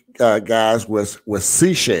streets, guys, was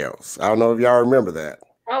seashells. I don't know if y'all remember that.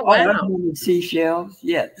 Oh wow! Seashells.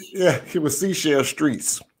 Yes. Yeah, it was seashell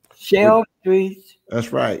streets. Shell streets.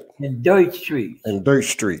 That's right. And dirt streets.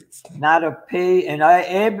 Not a pay, and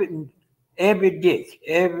every ditch,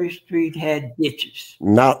 every street had ditches.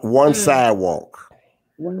 Not one sidewalk.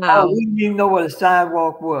 Wow. We didn't even know what a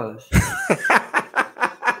sidewalk was.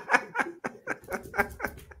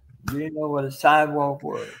 We didn't know what a sidewalk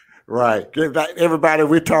was. Right. Everybody,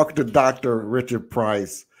 we're talking to Dr. Richard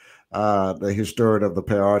Price, the historian of the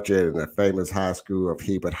Pear Orchard and the famous high school of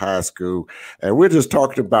Hebert High School. And we're just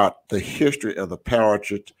talking about the history of the Pear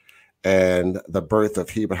Orchard and the birth of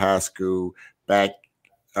Hebert High School back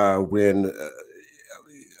when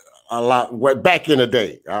back in the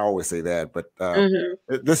day. I always say that, but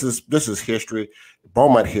this is history,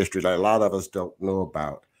 Beaumont history that a lot of us don't know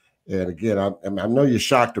about. And again, I know you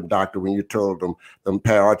shocked them, Doctor, when you told them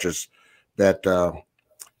Pear Orchards that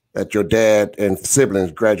your dad and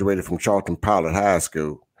siblings graduated from Charlton Pilot High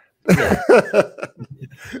School. And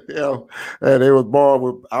I was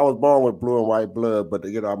born with blue and white blood, but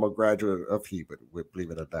I'm a graduate of Hebert,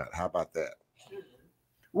 believe it or not. How about that?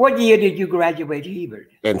 What year did you graduate Hebert?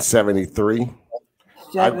 In 73.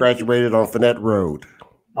 I graduated on Finette Road.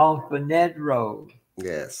 On Finette Road.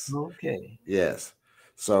 Yes. Okay. Yes.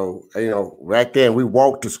 So, back then we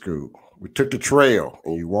walked to school. We took the trail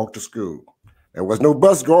and you walked to school. There was no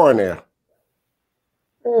bus going there.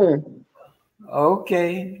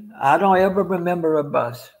 Okay. I don't ever remember a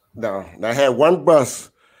bus. No. I had one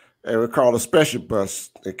bus. They were called a special bus.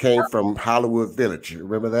 It came from Hollywood Village. You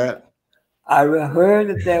remember that? I heard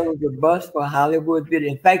that there was a bus for Hollywood Village.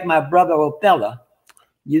 In fact, my brother Othello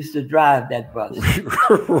used to drive that bus.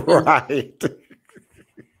 Right.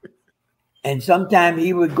 And sometimes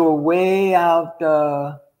he would go way out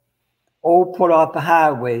Old Port Arthur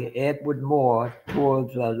Highway, Edward Moore,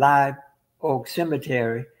 towards Live Oak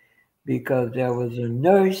Cemetery, because there was a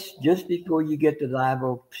nurse just before you get to Live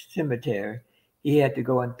Oak Cemetery. He had to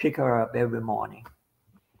go and pick her up every morning.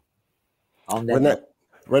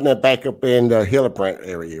 Wasn't that back up in the Hildebrandt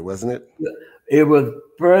area, wasn't it? It was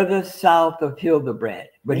further south of Hildebrandt,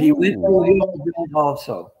 but he went through Hildebrandt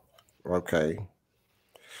also. Okay.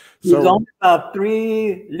 He was only about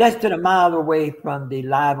less than a mile away from the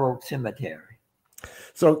Live Oak Cemetery.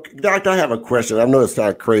 So, Doctor, I have a question. I know it's kind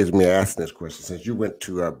of crazy me asking this question since you went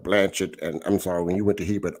to Blanchard, and I'm sorry, when you went to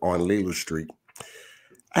Hebert on Leland Street.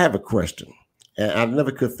 I have a question, and I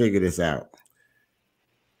never could figure this out.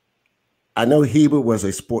 I know Hebert was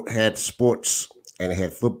had sports, and it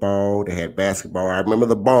had football, they had basketball. I remember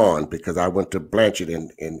the Bond because I went to Blanchard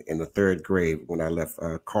in the third grade when I left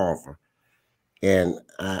Carver, and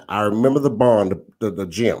I remember the Bond, the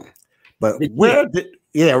gym. But where did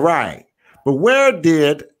right? But where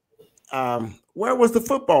was the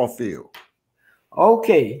football field?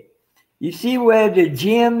 Okay, you see where the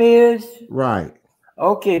gym is? Right.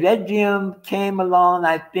 Okay, that gym came along.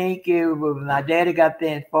 I think it was my daddy got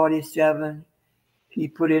there in '47. He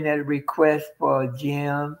put in a request for a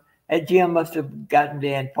gym. That gym must have gotten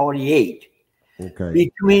there in '48. Okay.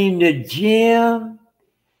 Between the gym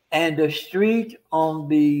and the street on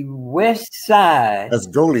the west side. That's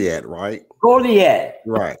Goliad, right? Goliad.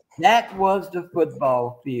 Right. That was the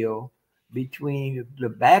football field between the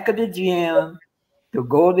back of the gym, the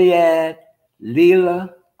Goliad,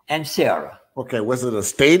 Leela, and Sarah. Okay, was it a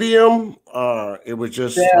stadium? It was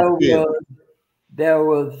just there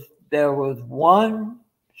was one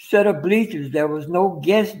set of bleachers. There was no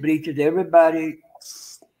guest bleachers. Everybody,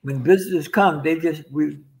 when visitors come, they just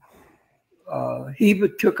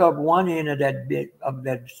Hebert took up one end of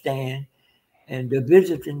that stand, and the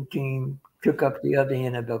visiting team took up the other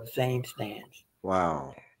end of those same stands.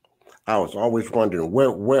 Wow. I was always wondering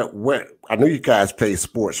where. I knew you guys played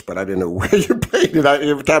sports, but I didn't know where you played it.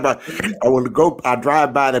 Every time I would go, I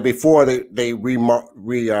drive by there before they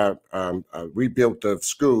rebuilt the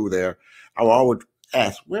school there. I would always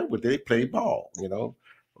ask, where would they play ball? You know,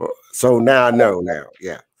 so now I know now,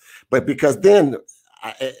 yeah. But because then,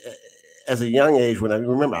 as a young age, when I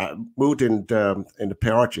remember, I moved in the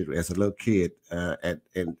Pear Orchard as a little kid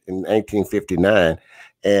in 1959,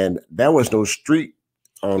 and there was no street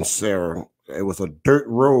on Sarah. It was a dirt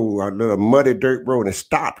road, a little muddy dirt road, and it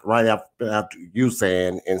stopped right after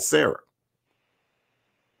USAN and Sarah.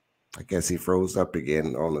 I guess he froze up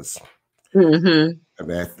again on us.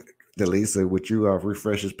 Mm-hmm. Delisa, would you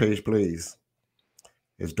refresh his page, please?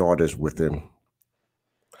 His daughter's with him.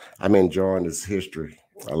 I'm enjoying this history.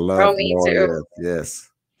 I love me too.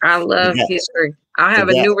 Yes. I love history. I have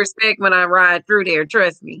a new respect when I ride through there.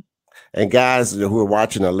 Trust me. And guys who are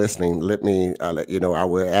watching or listening, let me let you know, I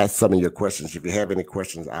will ask some of your questions. If you have any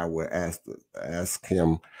questions, I will ask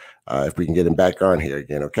him if we can get him back on here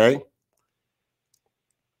again, okay?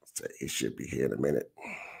 So he should be here in a minute.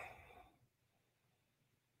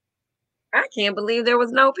 I can't believe there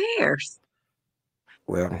was no Pears.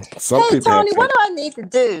 Well, some people. Hey, Tony, what do I need to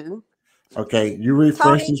do? Okay, you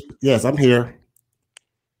refresh this. Yes, I'm here.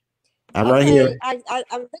 I'm right here. I'm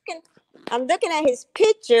looking at his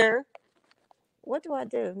picture. What do I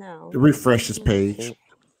do now? Refresh this page.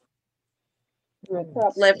 In the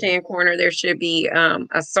top left-hand corner, there should be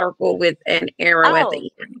a circle with an arrow at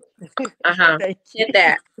the end. Hit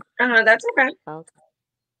that. That's okay.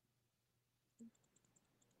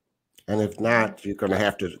 And if not, you're going to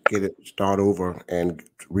have to start over and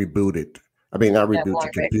reboot it. I mean, not reboot the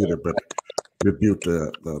computer, but reboot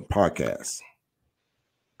the podcast.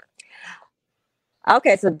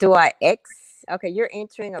 Okay, so do I Okay, you're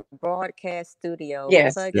entering a broadcast studio.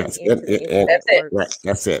 Yes. Yes. That's it. Right.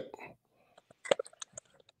 That's it.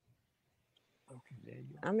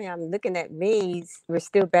 I mean, I'm looking at me. We're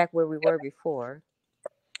still back where we were before.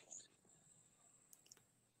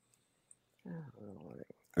 Oh, Lord.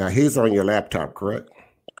 Now, he's on your laptop, correct?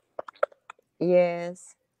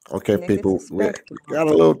 Yes. Okay, people, we got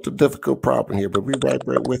a little difficult problem here, but we're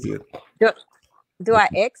right with you. Do I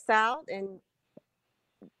X out and...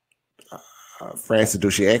 Francis,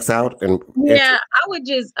 do she X out? And yeah, I would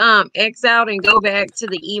just X out and go back to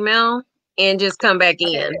the email and just come back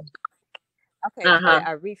in. Okay,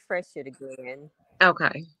 I refresh it again.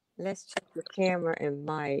 Okay. Let's check the camera and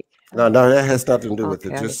mic. No, that has nothing to do with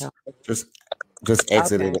it. Just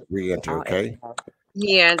exit and re-enter, okay?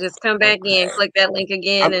 Yeah, just come back in, click that link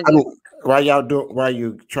again. While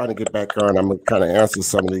you're trying to get back on, I'm gonna kind of answer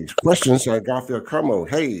some of these questions. Garfield Como,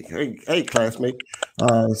 hey, classmate.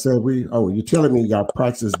 You're telling me y'all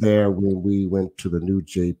practiced there when we went to the new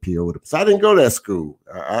JP Odom. So I didn't go to that school.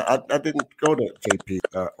 I didn't go to JP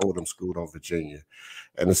Odom School on Virginia,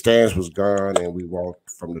 and the stands was gone, and we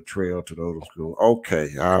walked from the trail to the Odom School.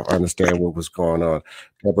 Okay, I understand what was going on.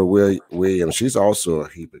 Deborah Williams, she's also a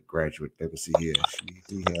Hebert graduate. Let me see here.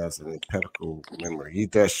 He has an impeccable memory. He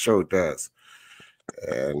does.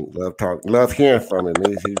 And love hearing from him.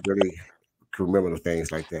 He really can remember the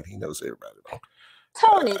things like that. He knows everybody.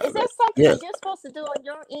 Tony, is that something that you're supposed to do on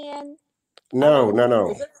your end? No.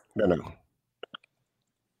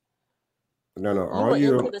 No. You All were into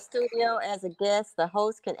you the studio as a guest. The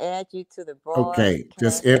host can add you to the okay?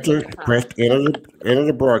 Just broadcast at enter, any press, time. enter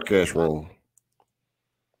the broadcast room.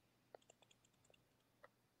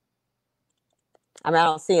 I mean, I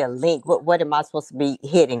don't see a link. What am I supposed to be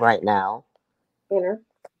hitting right now? Enter.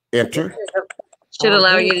 Enter. Should Oh,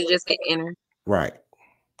 allow here. you to just hit enter. Right.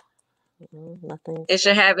 Nothing. It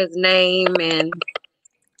should have his name and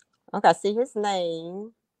Okay, I see his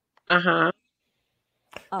name. and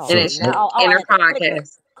Oh, So it should now I enter had to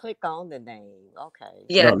podcast. click on the name. Okay.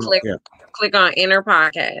 Yeah, no. Yeah. click on enter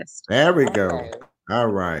podcast. There we go. Okay. All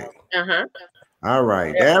right. Uh-huh. All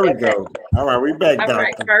right. There we go. All right. We back, All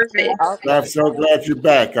right, doctor. perfect. I'm Okay. so glad you're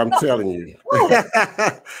back. I'm telling you.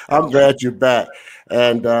 I'm glad you're back.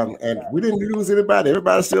 And we didn't lose anybody.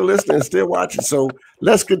 Everybody's still listening, still watching. So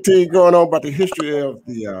let's continue going on about the history of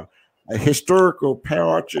the historical Pear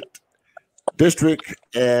Orchard district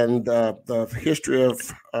and the history of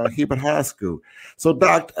Hebert High School. So,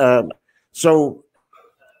 Doc, so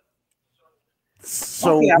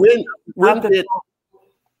Okay, when did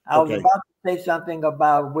I was okay about to say something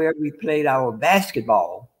about where we played our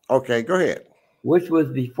basketball, okay go ahead. which was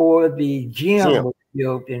before the gym Jim. was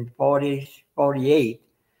built in 48.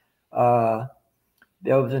 There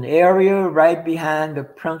was an area right behind the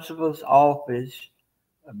principal's office,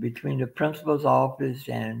 between the principal's office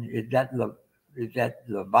and is that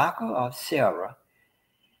Lavaca or Sarah?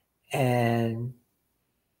 And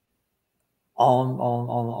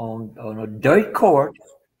on a dirt court,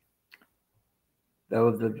 there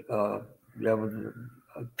was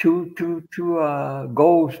two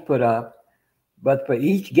goals put up, but for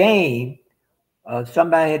each game,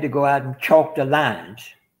 somebody had to go out and chalk the lines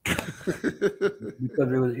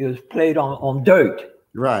because it was played on dirt.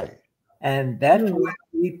 Right. And that's where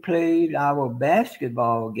we played our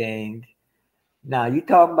basketball games. Now, you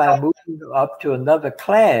talk about moving up to another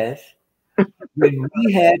class, when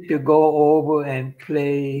we had to go over and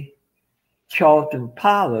play Charlton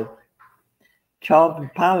Pilot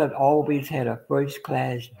always had a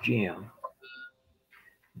first-class gym.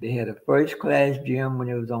 They had a first-class gym when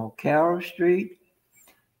it was on Carroll Street,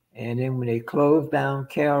 and then when they closed down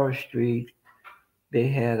Carroll Street, they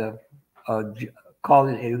had it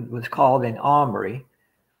was called an armory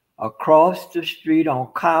across the street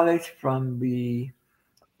on College from the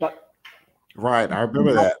Right. I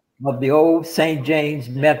remember that. of the old St. James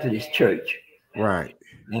Methodist Church. Right.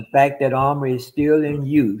 In fact, that armory is still in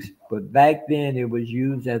use, but back then it was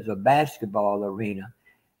used as a basketball arena.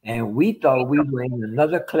 And we thought we were in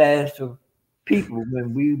another class of people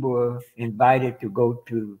when we were invited to go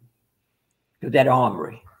to that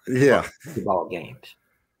armory Yeah. for basketball games.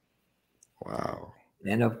 Wow.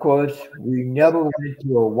 And of course, we never went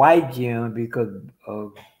to a white gym because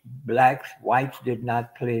of whites did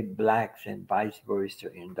not play blacks and vice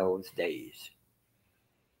versa in those days.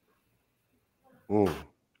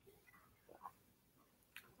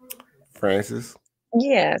 Francis?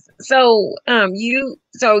 Yes. So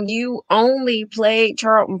you only played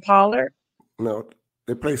Charlton Pollard, No,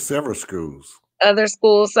 they play several schools other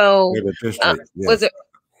schools. So in the district. was it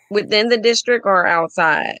within the district or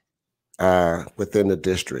outside? Within the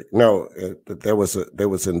district. No, there was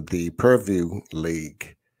in the Purview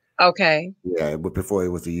League. Okay. Yeah, but before it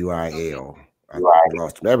was the UIL. I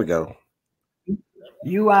lost. There we go.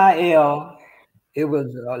 UIL, it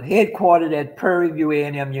was headquartered at Prairie View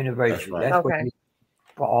A&M University. That's right. That's what Okay.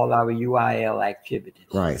 for all our UIL activities.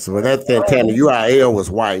 Right. So at that time, the UIL was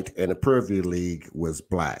white and the Purview League was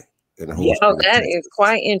black. In the whole Yeah. Oh, that is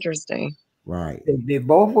quite interesting. Right. They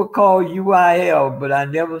both were called UIL, but I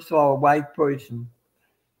never saw a white person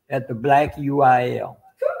at the black UIL.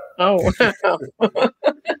 Oh, wow.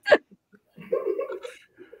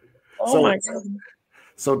 So- my God.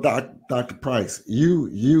 So, Dr. Price,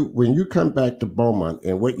 you when you come back to Beaumont,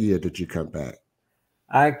 and what year did you come back?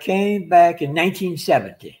 I came back in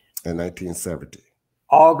 1970, In 1970.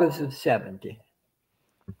 August of 70.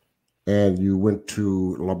 And you went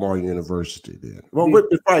to Lamar University then. Well,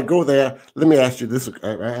 before I go there, let me ask you this. I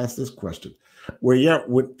asked this question: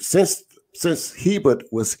 since Hebert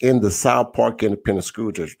was in the South Park Independent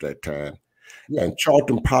School District at that time, and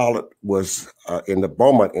Charlton Pollard was in the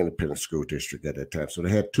Beaumont Independent School District at that time, so they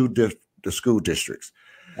had two the school districts.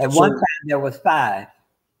 At one time, there was 5.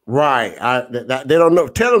 Right. They don't know.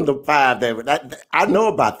 Tell them the 5. I know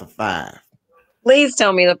about the 5. Please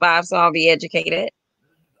tell me the 5 so I'll be educated.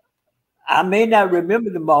 I may not remember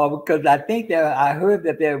them all because I think that I heard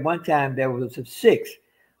that there one time there was a 6,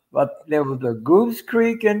 but there was a Goose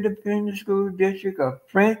Creek Independent School District, a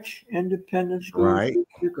French Independent School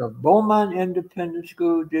District, a Beaumont Independent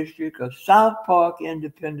School District, a South Park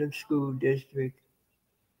Independent School District.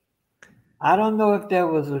 I don't know if there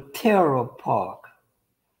was a Terrell Park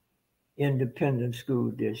Independent School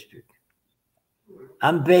District.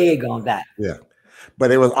 I'm vague on that. Yeah.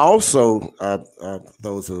 But it was also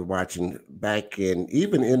those who are watching back in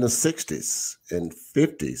even in the 60s and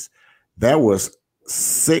 50s, there was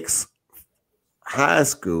 6 high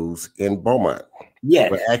schools in Beaumont.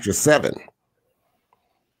 Yes. Well, actually 7.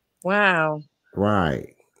 Wow.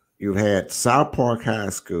 Right. You had South Park High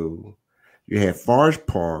School, you had Forest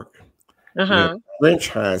Park, you had French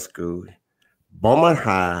High School, Beaumont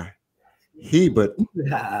High, Hebert,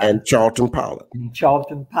 and Charlton Pilot.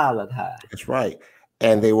 Charlton Pilot High. That's right.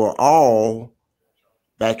 And they were all,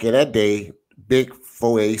 back in that day, big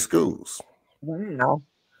 4A schools. Wow.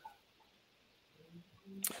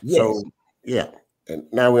 Yes. So, yeah. And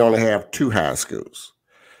now we only have 2 high schools.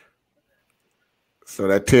 So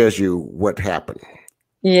that tells you what happened.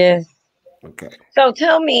 Yes. Okay. So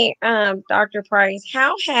tell me, Dr. Price,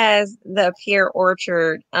 how has the Pear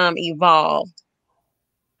Orchard evolved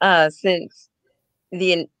since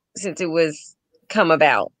it was come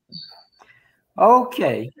about?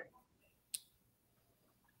 Okay.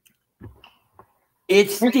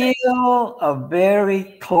 It's still a very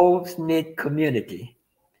close-knit community.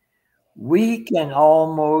 We can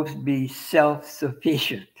almost be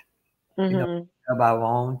self-sufficient. You know, we have our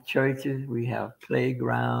own churches, we have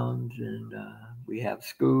playgrounds, and we have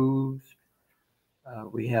schools,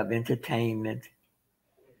 we have entertainment.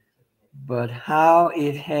 But how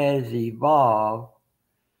it has evolved,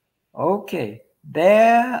 okay,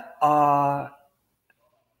 there are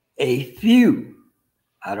a few,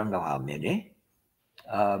 I don't know how many,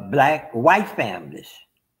 white families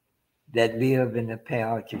that live in the Pear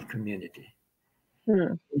Orchard community.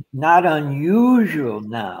 It's not unusual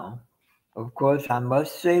now. Of course, I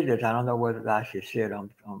must say that I don't know whether I should say it on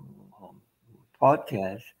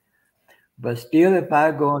podcast, but still, if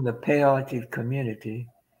I go in the Pear Orchard community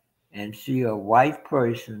and see a white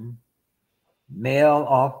person, male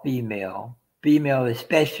or female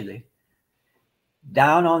especially,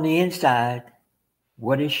 down on the inside,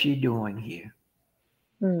 what is she doing here?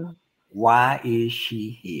 Why is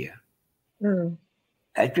she here?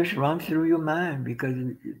 That just runs through your mind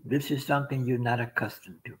because this is something you're not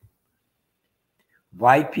accustomed to.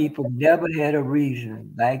 White people never had a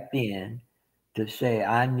reason back then to say,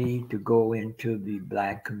 I need to go into the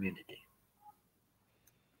Black community.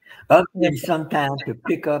 Other than sometimes to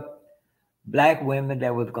pick up Black women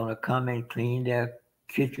that was going to come and clean their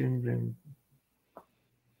kitchens and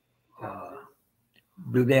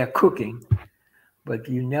do their cooking. But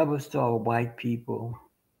you never saw white people,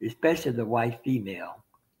 especially the white female,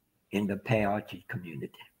 in the Pear Orchard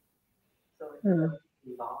community.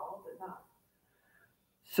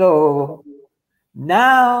 So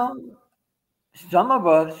now, some of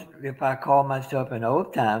us, if I call myself an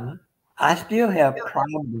old timer, I still have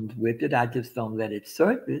problems with it. I just don't let it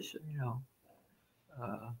surface,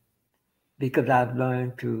 because I've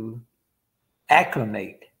learned to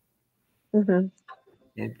acclimate. In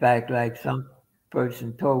fact, like some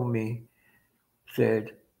person told me,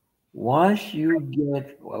 said, once you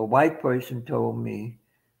get, a white person told me,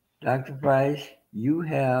 Dr. Price, you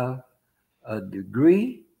have a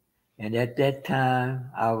degree. And at that time,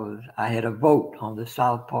 I had a vote on the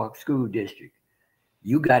South Park School District.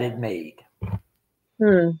 You got it made.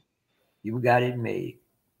 You got it made.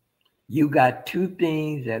 You got 2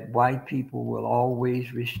 things that white people will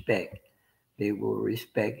always respect. They will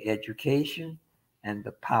respect education and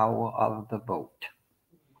the power of the vote.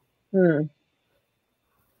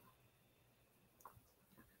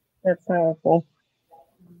 That's powerful.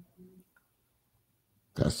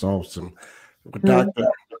 That's awesome.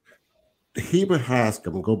 Dr. Hebert High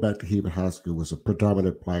School, I'm going to go back to Hebert High School, was a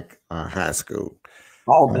predominant Black high school.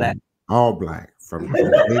 All Black. All Black. From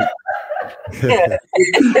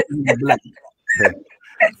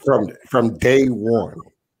day one.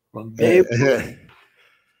 From day one.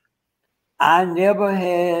 I never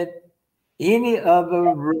had any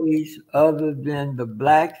other race other than the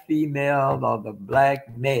Black female or the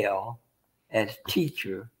Black male as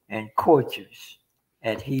teacher and coaches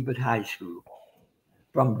at Hebert High School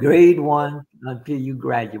from grade 1 until you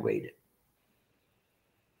graduated.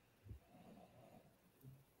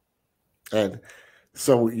 And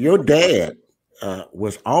so your dad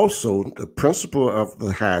was also the principal of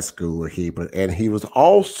the high school at Hebert, and he was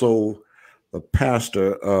also the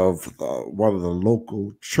pastor of one of the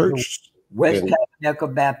local churches. West Tabernacle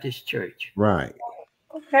Baptist Church. Right.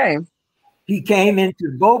 Okay. He came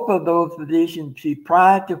into both of those positions. See,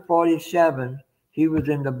 prior to 47, he was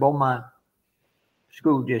in the Beaumont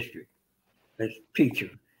School District as teacher.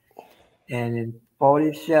 And in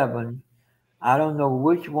 47, I don't know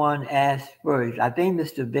which one asked first. I think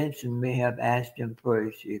Mr. Benson may have asked him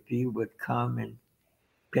first if he would come and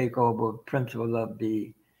take over principal of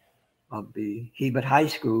the Hebert High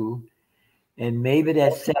School. And maybe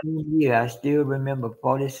that same year, I still remember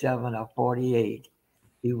 47 or 48,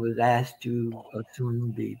 he was asked to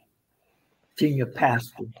assume the senior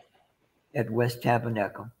pastor at West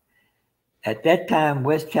Tabernacle. At that time,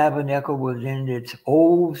 West Tabernacle was in its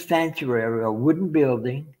old sanctuary, a wooden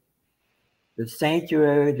building. The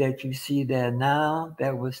sanctuary that you see there now,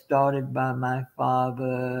 that was started by my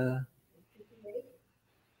father.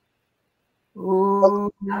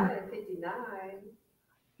 Oh, 59.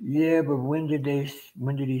 yeah, but when did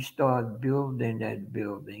he start building that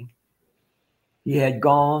building? He had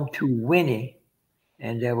gone to Winnie,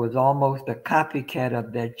 and there was almost a copycat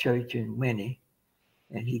of that church in Winnie.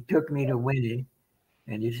 And he took me to Winnie,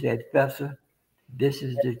 and he said, Fessa, this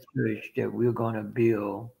is the church that we're going to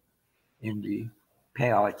build in the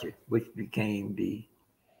Pear Orchard, which became the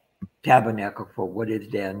tabernacle for what is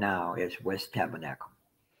there now as West Tabernacle.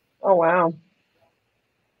 Oh, wow.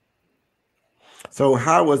 So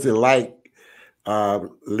how was it like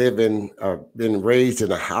being raised in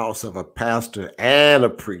the house of a pastor and a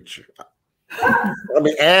preacher? I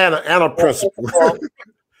mean, and a principal.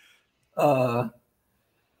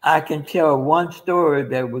 I can tell one story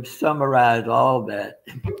that would summarize all that.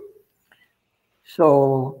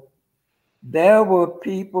 So there were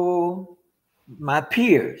people, my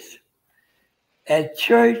peers, at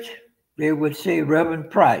church, they would say Reverend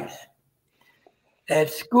Price. At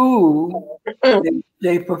school, they would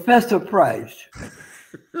say Professor Price.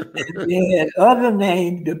 And they had other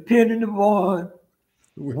names depending upon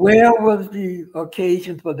where was the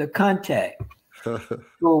occasion for the contact.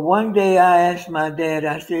 So one day I asked my dad,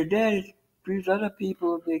 I said, Dad, these other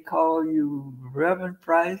people, they call you Reverend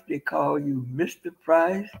Price, they call you Mr.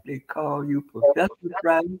 Price, they call you Professor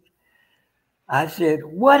Price. I said,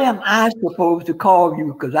 what am I supposed to call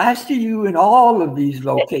you? Because I see you in all of these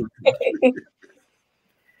locations.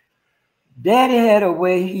 Daddy had a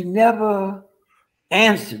way, he never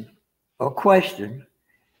answered a question,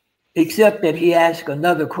 except that he asked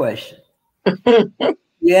another question.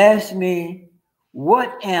 He asked me,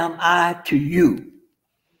 what am I to you?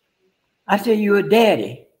 I said, you're a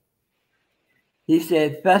daddy. He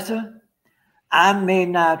said, Fessa, I may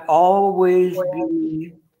not always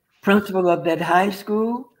be principal of that high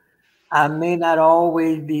school. I may not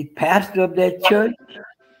always be pastor of that church,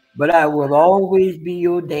 but I will always be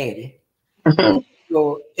your daddy.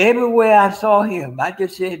 So everywhere I saw him, I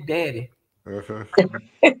just said, Daddy.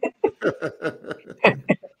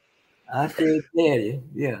 I said, Daddy,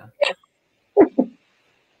 yeah.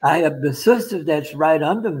 I have the sister that's right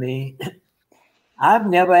under me. I've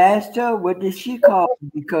never asked her what did she call me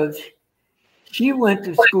because she went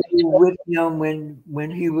to school with him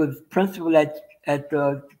when he was principal at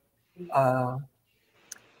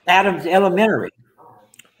Adams Elementary,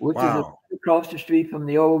 which is across the street from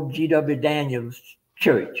the old G.W. Daniels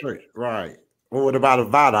Church. Right. Well, what about a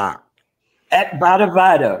viaduct? By the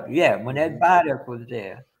viaduct, yeah, when that viaduct was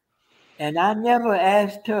there. And I never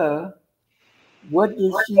asked her, what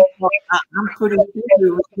did she call? I'm pretty sure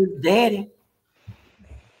it was his daddy.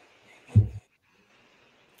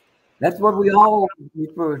 That's what we all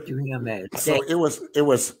refer to him as. So it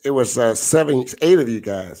was 8 of you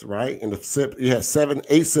guys, right? And you had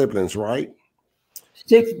 8 siblings, right?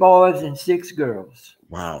 6 boys and 6 girls.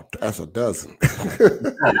 Wow, that's a dozen.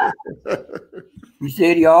 He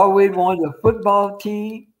said he always wanted a football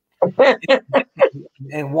team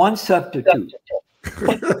and 1 substitute.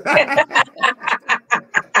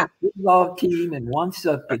 Football team and 1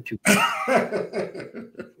 substitute.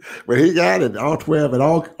 But he got it, all 12, and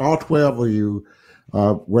all 12 of you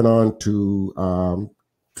went on to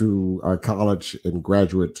college and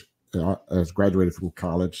graduated from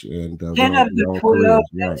college and 10 of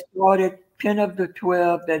the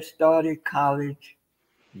 12 that started college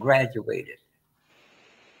graduated.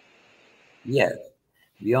 Yes.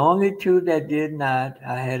 The only 2 that did not,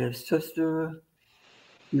 I had a sister.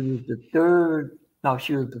 She was the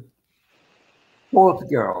 4th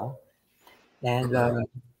girl. And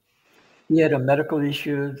he had a medical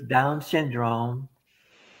issue, Down syndrome.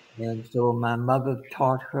 And so my mother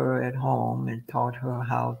taught her at home and taught her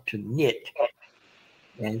how to knit.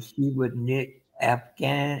 And she would knit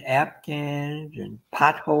Afghans and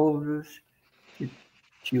potholders.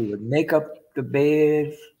 She would make up the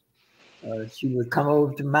beds. She would come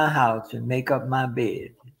over to my house and make up my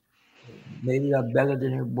bed. Made it up better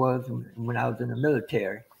than it was when I was in the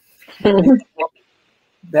military.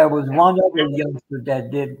 There was one other youngster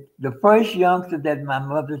that did. The first youngster that my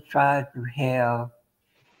mother tried to have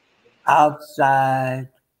outside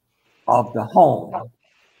of the home,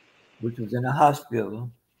 which was in a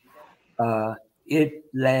hospital. It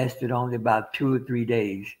lasted only about 2 or 3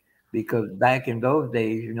 days because back in those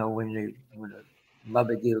days, when a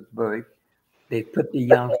mother gives birth, they put the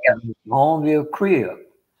youngster in his own little crib.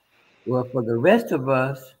 Well, for the rest of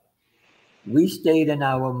us, we stayed on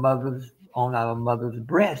our mother's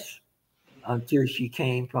breast until she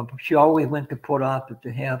came from. She always went to Port Arthur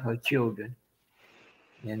to have her children,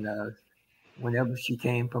 and whenever she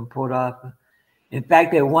came from Port Arthur, in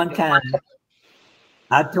fact, at one time,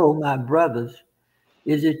 I told my brothers,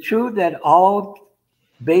 "Is it true that all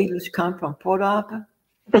babies come from Port Arthur?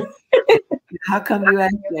 How come you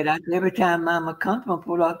ask that? Every time Mama comes from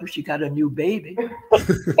Port Arthur, she got a new baby."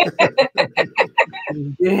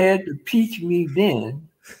 They had to teach me then,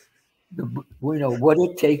 what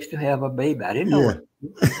it takes to have a baby. I didn't know it.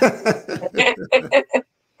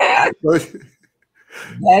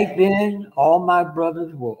 Back then, all my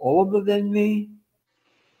brothers were older than me.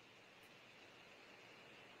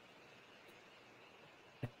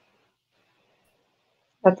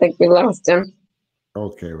 I think we lost him.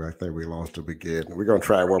 Okay, well, I think we lost him again. We're gonna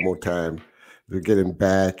try one more time. We're getting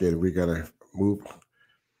back, and we're gonna move.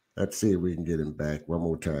 Let's see if we can get him back one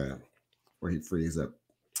more time before he frees up.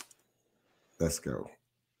 Let's go.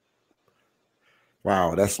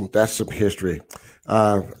 Wow, that's some history.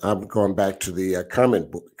 I'm going back to the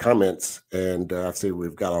comments, and I see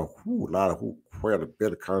we've got quite a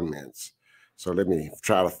bit of comments. So let me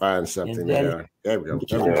try to find something there. There we go.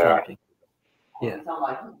 Yeah.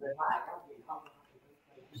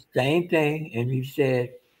 Same thing, and he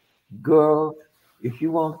said, "Girl, if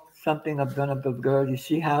you want something done of the girls, you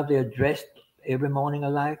see how they're dressed every morning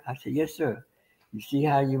alike?" I said, "Yes, sir." "You see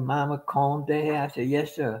how your mama combed their hair?" I said,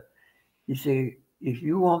 "Yes, sir." He said, "If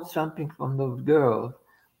you want something from those girls,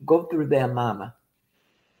 go through their mama.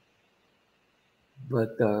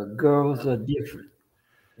 But girls are different."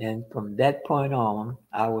 And from that point on,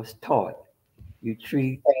 I was taught you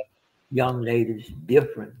treat young ladies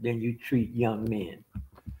different than you treat young men.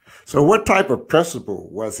 So what type of principal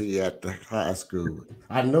was he at the high school?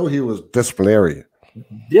 I know he was disciplinarian.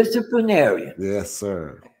 Disciplinarian. Yes,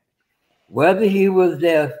 sir. Whether he was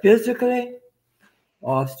there physically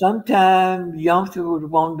or sometimes youngsters would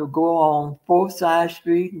want to go on 4th Side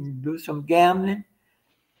Street and do some gambling.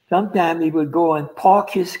 Sometimes he would go and park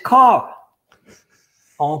his car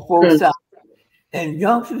on 4th Side. And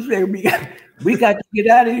youngsters say, we got to get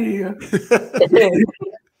out of here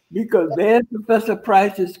because there's Professor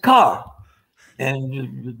Price's car.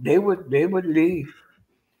 And they would leave.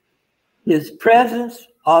 His presence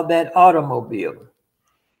or that automobile,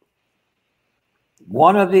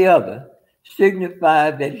 one or the other,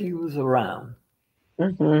 signified that he was around.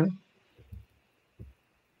 Mm-hmm.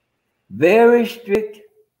 Very strict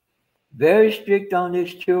on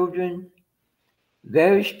his children,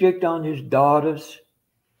 very strict on his daughters.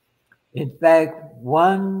 In fact,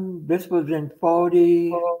 this was in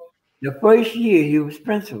 40, the first year he was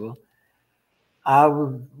principal.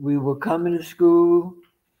 We were coming to school,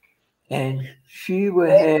 and she would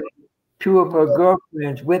have 2 of her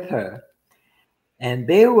girlfriends with her, and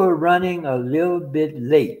they were running a little bit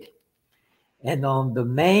late. And on the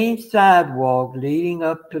main sidewalk leading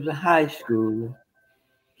up to the high school,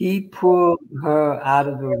 he pulled her out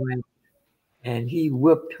of the ramp and he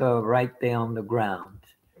whipped her right there on the ground.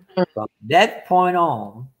 From that point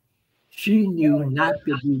on, she knew not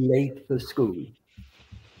to be late for school.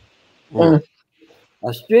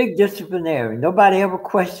 A strict disciplinarian. Nobody ever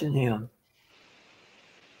questioned him.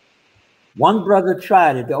 One brother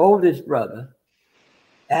tried it, the oldest brother,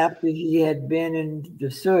 after he had been in the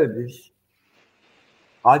service.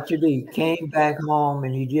 Actually, he came back home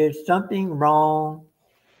and he did something wrong.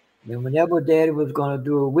 And whenever Daddy was going to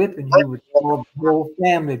do a whipping, he would call the whole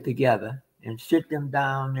family together and sit them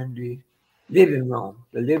down in the living room.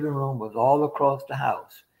 The living room was all across the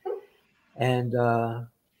house. And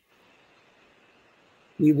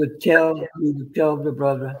he would tell the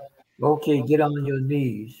brother, "Okay, get on your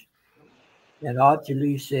knees." And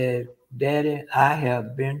Archie said, "Daddy, I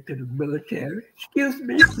have been to the military." Excuse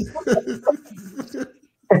me.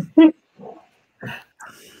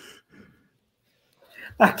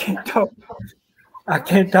 I can't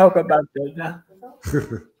talk about that now.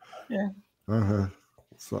 Yeah.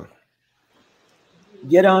 So.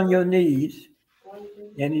 Get on your knees.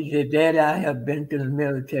 And he said, "Daddy, I have been to the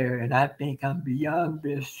military and I think I'm beyond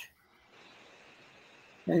this."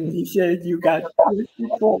 And he said, "You got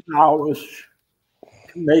 24 hours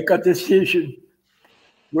to make a decision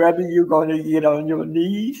whether you're going to get on your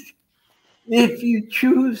knees. If you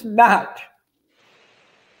choose not,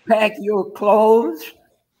 pack your clothes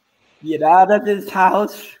Get out of this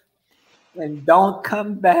house and don't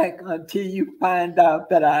come back until you find out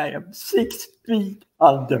that I am 6 feet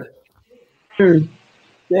under.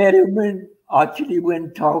 Daddy actually went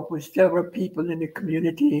and talked with several people in the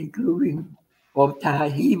community, including both Ty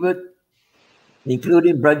Hebert,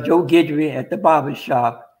 including Brother Joe Guidry at the barber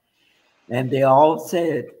shop. And they all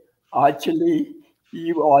said, actually,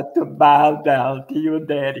 you ought to bow down to your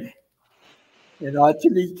daddy. And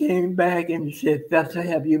Archie came back and he said, Fester,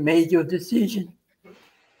 have you made your decision?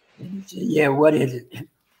 And he said, yeah, what is it?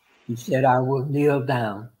 He said, I will kneel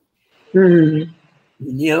down. Mm-hmm.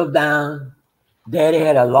 He kneeled down. Daddy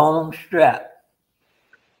had a long strap.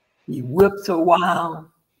 He whips a while,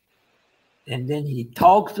 and then he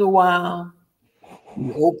talks a while.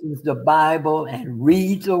 He opens the Bible and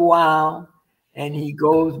reads a while, and he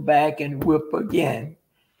goes back and whip again.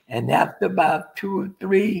 And after about 2 or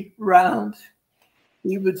 3 rounds,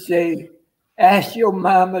 he would say, ask your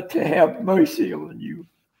mama to have mercy on you.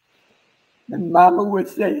 And mama would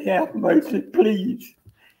say, have mercy, please.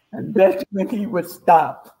 And that's when he would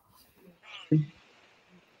stop.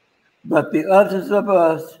 But the others of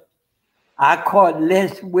us, I caught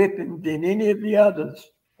less whipping than any of the others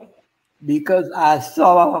because I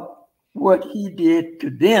saw what he did to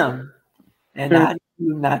them, and I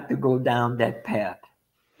knew not to go down that path.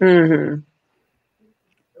 Mm-hmm.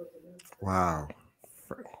 Wow.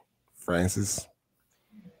 Francis?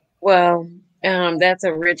 Well, that's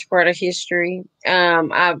a rich part of history.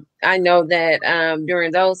 I know that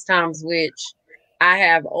during those times, which I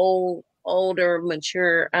have older,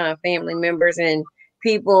 mature family members and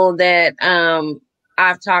people that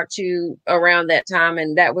I've talked to around that time,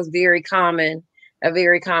 and that was a very common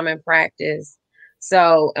practice.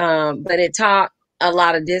 So, but it taught a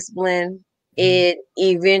lot of discipline. It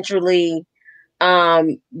eventually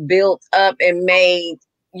built up and made,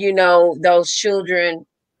 those children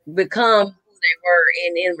become who they were.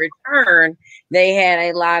 And in return, they had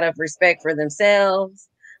a lot of respect for themselves,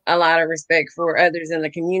 a lot of respect for others in the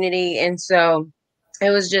community. And so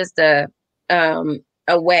it was just a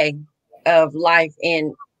way of life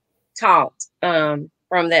and taught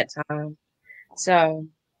from that time. So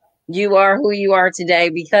you are who you are today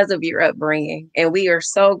because of your upbringing. And we are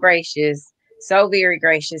so gracious, so very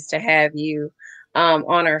gracious to have you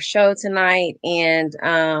on our show tonight. And,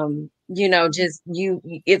 just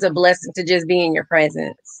it's a blessing to just be in your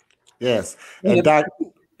presence. Yes. And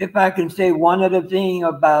if I can say one other thing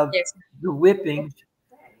about the whippings,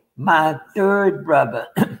 my third brother,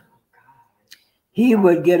 he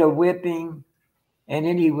would get a whipping and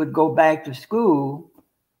then he would go back to school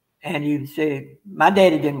and he'd say, my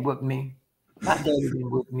daddy didn't whip me. My daddy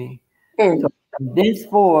didn't whip me. So from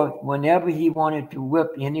thenceforth, whenever he wanted to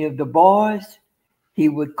whip any of the boys, he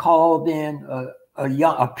would call in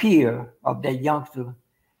a peer of that youngster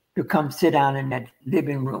to come sit down in that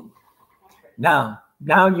living room. Now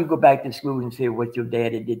you go back to school and say what your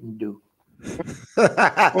daddy didn't do.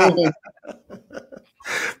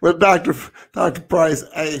 Well, Dr. Price,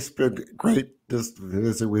 it's been great just to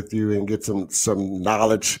visit with you and get some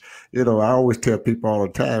knowledge. I always tell people all the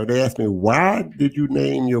time, they ask me, why did you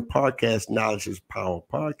name your podcast Knowledge is Power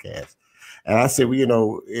Podcast? And I said,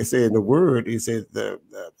 well, it said in the word, it said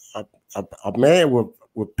a man will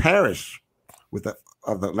perish with the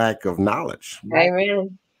lack of knowledge.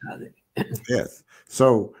 Amen. Yes.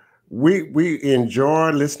 So we enjoy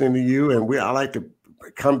listening to you, and I like to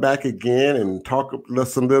come back again and talk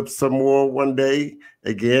some more one day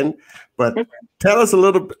again. But tell us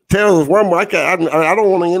one more. I don't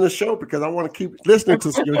want to end the show because I want to keep listening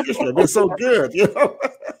to your history. It's so good,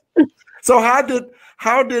 So how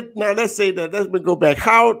did now let's say that let's go back.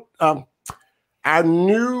 How I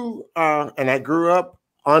knew and I grew up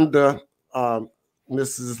under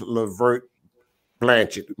Mrs. Levert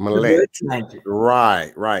Blanchett.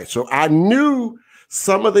 Right. So I knew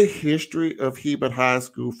some of the history of Hebert High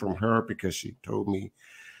School from her because she told me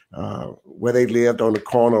where they lived on the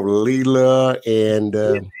corner of Leela and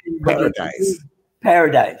Paradise.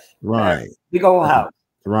 Paradise. Right. Big old house.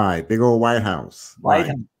 Right. Big old white house. White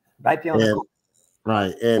house. Right there on the corner.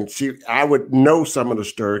 Right, and I would know some of the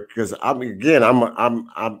story because I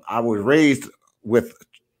was raised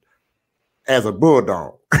as a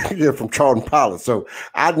bulldog from Charlton Palace, so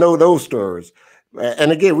I know those stories.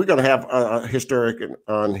 And again, we're going to have a historian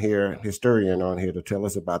on here to tell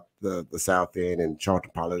us about the South End and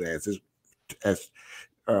Charlton Palace as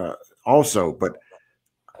also. But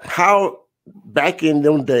how back in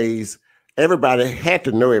them days, everybody had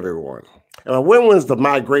to know everyone. When was the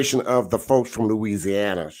migration of the folks from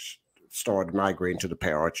Louisiana started migrating to the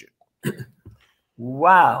Pear Orchard?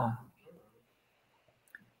 Wow.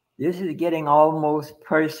 this is getting almost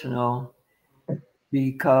personal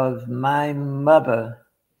because my mother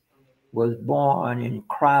was born in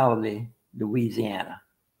Crowley, Louisiana.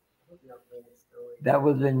 That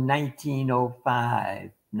was in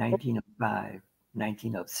 1905, 1905,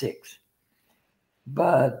 1906.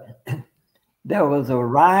 But there was a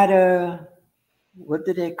rider, what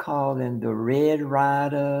do they call him? The Red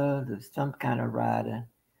Rider, some kind of rider.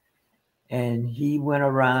 And he went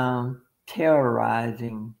around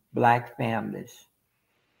terrorizing black families.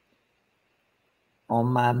 On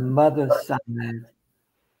my mother's side,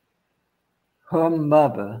 her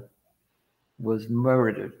mother was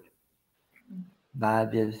murdered by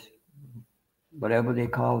this, whatever they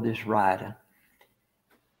call this rider.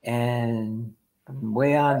 And from the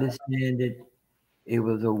way I understand it, it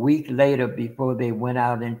was a week later before they went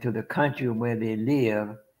out into the country where they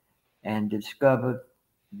live and discovered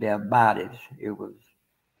their bodies. It was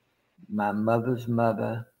my mother's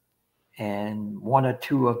mother and one or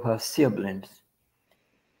two of her siblings.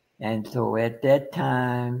 And so at that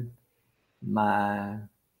time, my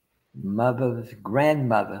mother's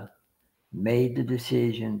grandmother made the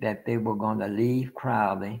decision that they were going to leave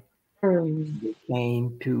Crowley. They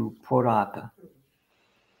came to Port Arthur.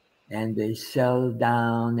 And they settled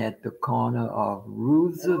down at the corner of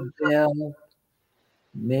Roosevelt,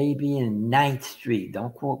 maybe in 9th Street.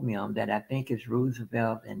 Don't quote me on that. I think it's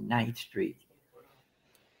Roosevelt and 9th Street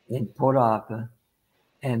in Port Arthur.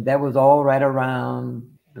 And that was all right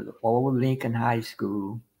around the old Lincoln High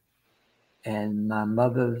School. And my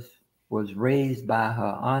mother was raised by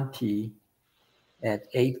her auntie at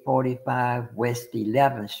 845 West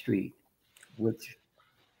 11th Street, which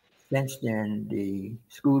since then the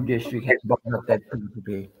school district had bought up that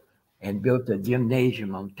property and built a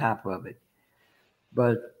gymnasium on top of it.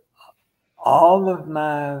 But all of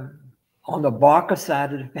on the Barker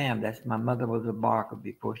side of the family, that's my mother was a Barker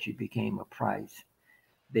before she became a Price.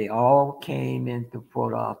 They all came into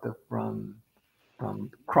Port Arthur from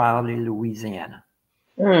Crowley, Louisiana.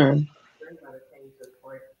 And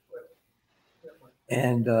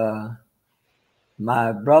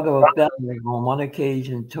my brother on one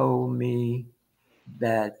occasion told me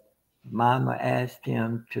that Mama asked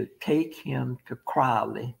him to take him to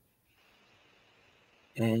Crowley.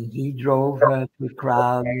 And he drove her to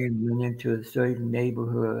Crowley and went into a certain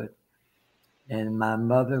neighborhood. And my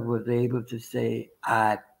mother was able to say,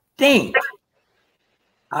 I think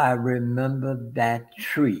I remember that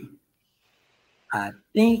tree. I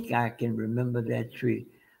think I can remember that tree.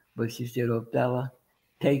 But she said, Othello,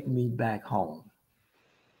 take me back home.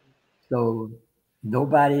 So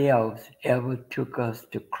nobody else ever took us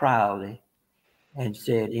to Crowley and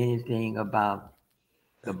said anything about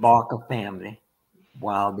the Barker family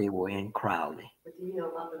while they were in Crowley. But do you know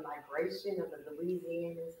about the migration of the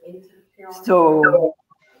Louisianans into Carolina? So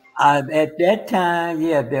at that time,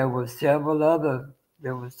 yeah, there were several other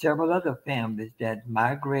families that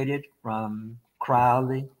migrated from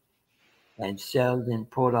Crowley and settled in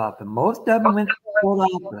Port Arthur. Most of them went to Port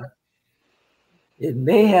Arthur. It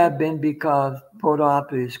may have been because Port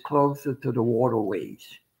Arthur is closer to the waterways,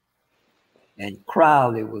 and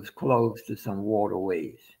Crowley was close to some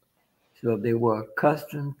waterways. So they were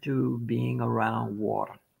accustomed to being around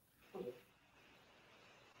water.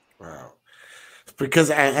 Wow.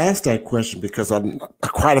 Because I asked that question because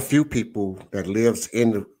quite a few people that lives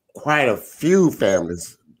in quite a few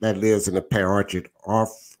families that lives in the Pear Orchard are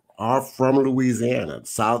from Louisiana,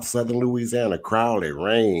 southern Louisiana, Crowley,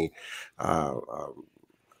 Rain,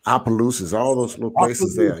 Opelousas, all those little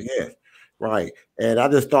places there. Yeah, right. And I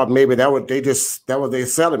just thought maybe that was their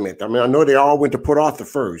settlement. I mean, I know they all went to Port Arthur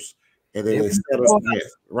first, and then they settled.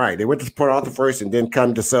 Yes, right. They went to Port Arthur first, and then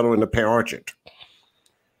come to settle in the Pear Orchard.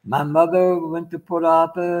 My mother went to Port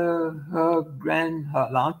Arthur. Her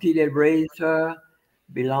auntie that raised her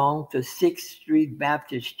belonged to 6th Street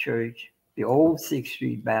Baptist Church, the old 6th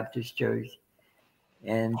Street Baptist Church.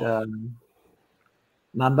 And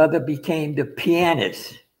my mother became the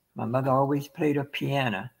pianist. My mother always played a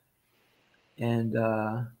piano. And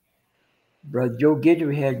Brother Joe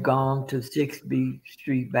Guidry had gone to 6th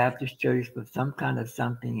Street Baptist Church for some kind of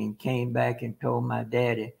something and came back and told my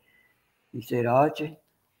daddy, he said, Archie,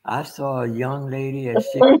 I saw a young lady at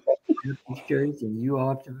 6th Baptist Church and you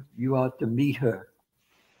ought to meet her.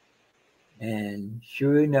 And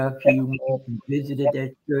sure enough, he went and visited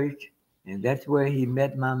that church, and that's where he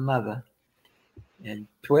met my mother. And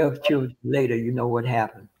 12 children later, you know what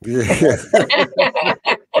happened. Yeah.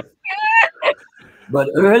 But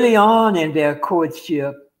early on in their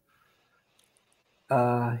courtship,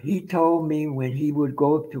 he told me when he would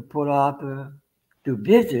go to Port Arthur to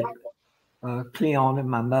visit Cleona,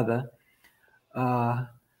 my mother,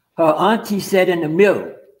 Her auntie sat in the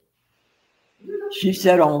middle. She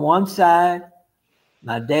sat on one side.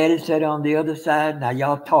 My daddy sat on the other side. Now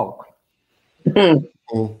y'all talk. And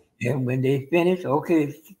when they finished,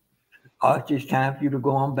 okay, Archie, it's time for you to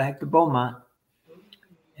go on back to Beaumont.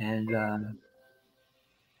 And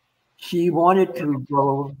she wanted to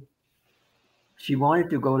go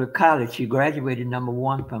to college. She graduated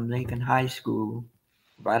 #1 from Lincoln High School,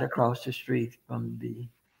 right across the street from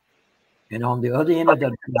and on the other end of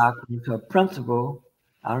the block was her principal.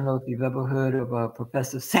 I don't know if you've ever heard of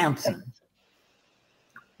Professor Sampson,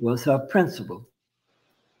 was her principal.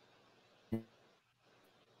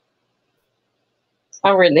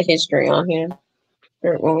 I read the history on here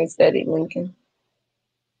when we studied Lincoln.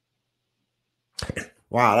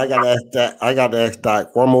 Wow, I got to ask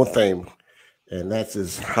Doc one more thing, and that's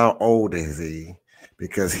is how old is he?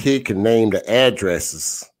 Because he can name the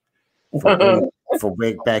addresses from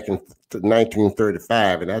way back in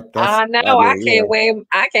 1935, and that's I know. I can't wait.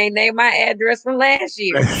 I can't name my address from last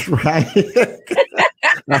year. That's right.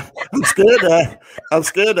 I'm scared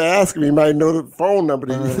to ask him. He might know the phone number.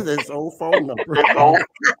 To use his old phone number.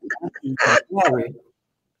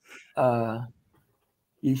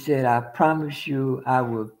 He said, "I promise you, I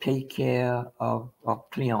will take care of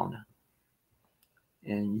Cleona."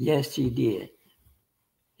 And yes, he did.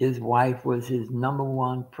 His wife was his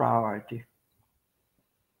 #1 priority,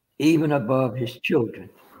 even above his children.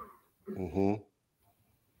 Mm-hmm.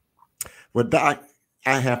 Well, Doc,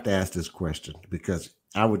 I have to ask this question because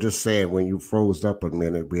I was just saying when you froze up a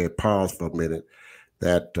minute, we had paused for a minute,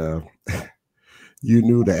 that you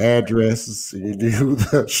knew the addresses, and you knew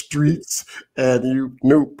the streets, and you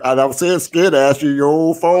knew, and I was scared to ask you your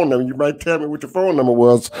old phone number. You might tell me what your phone number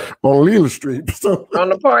was on Leela Street. So on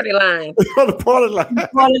the party line. On the party line.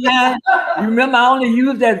 You remember I only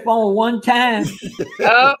used that phone one time.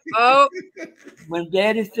 Oh. When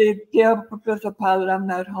Daddy said, "Tell Professor Pilot I'm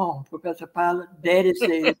not home." Professor Pilot, Daddy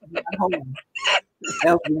said, "I'm not home."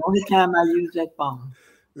 That was the only time I used that phone.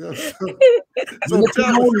 So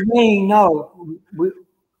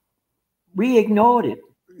we ignored it.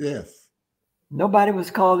 Yes. Nobody was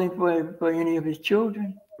calling for any of his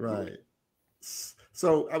children. Right.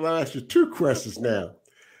 So I'm going to ask you 2 questions now.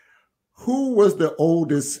 Who was the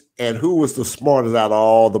oldest and who was the smartest out of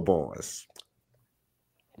all the boys?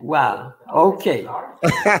 Wow. Okay.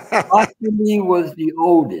 Archie Lee was the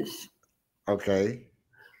oldest. Okay.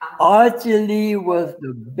 Archie Lee was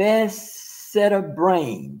the best set of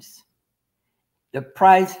brains the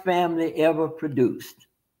Price family ever produced.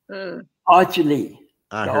 Archie Lee.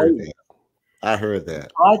 I heard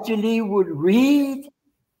that. Archie Lee would read,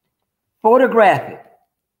 photograph it.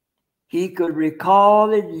 He could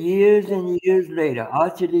recall it years and years later.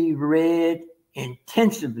 Archie Lee read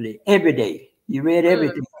intensively every day. He read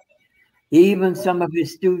everything. Even some of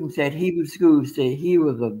his students at Hebert School said he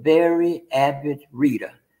was a very avid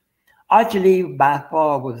reader. Archie Lee by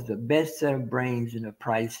far was the best set of brains in the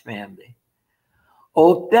Price family.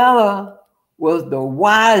 Othello was the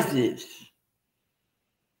wisest.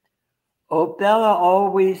 Othello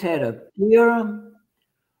always had a theorem,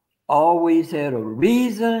 always had a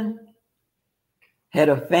reason, had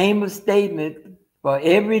a famous statement: for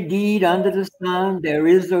every deed under the sun, there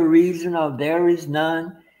is a reason or there is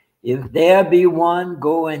none. If there be one,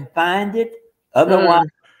 go and find it. Otherwise,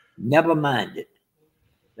 never mind it.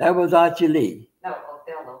 That was Archie Lee. No,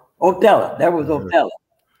 Othello. Othello. That was Othello.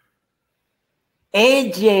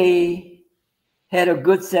 AJ had a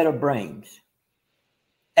good set of brains.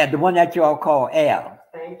 And the one that y'all call Al.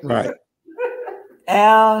 Right.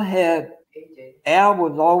 Al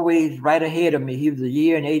was always right ahead of me. He was a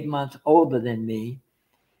year and 8 months older than me.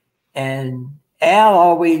 And Al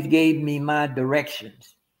always gave me my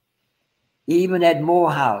directions. Even at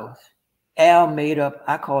Morehouse, Al made up,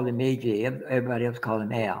 I call him AJ, everybody else call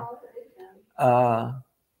him Al.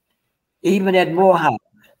 Even at Morehouse,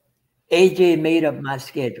 AJ made up my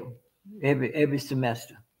schedule every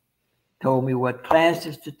semester. Told me what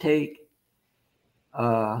classes to take.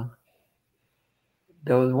 There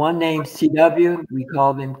was one named CW, we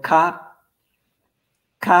called him Cop.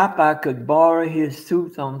 Cop, I could borrow his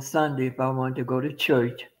suits on Sunday if I wanted to go to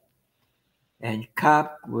church. And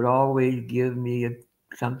Cop would always give me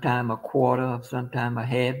sometime a quarter, sometime a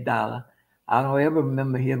 $50. I don't ever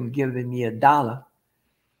remember him giving me $1.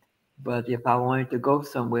 But if I wanted to go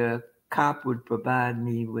somewhere, Cop would provide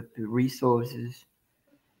me with the resources.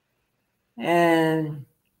 And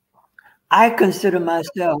I consider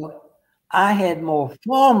myself, I had more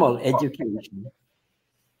formal education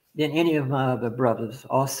than any of my other brothers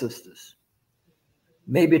or sisters.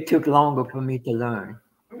 Maybe it took longer for me to learn.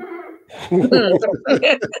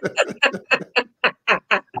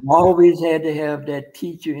 always had to have that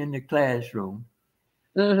teacher in the classroom.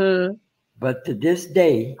 Mm-hmm. But to this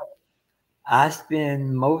day, I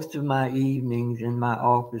spend most of my evenings in my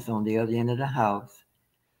office on the other end of the house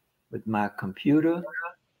with my computer.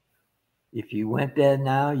 If you went there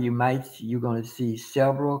now, you're going to see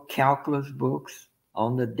several calculus books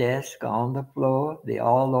on the desk, on the floor. They're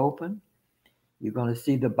all open. You're going to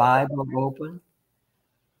see the Bible open.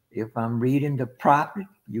 If I'm reading the prophet,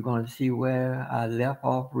 you're going to see where I left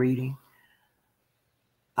off reading.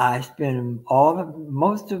 I spend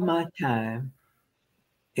most of my time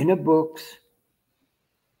in the books,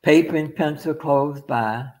 paper and pencil close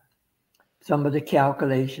by. Some of the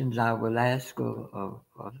calculations I will ask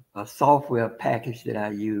a software package that I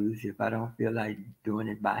use. If I don't feel like doing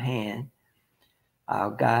it by hand,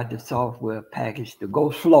 I'll guide the software package to go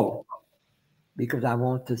slow because I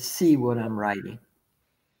want to see what I'm writing.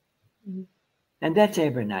 And that's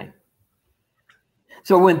every night.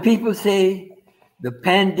 So when people say the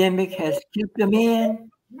pandemic has kept them in,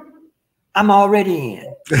 I'm already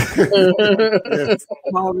in. Yes.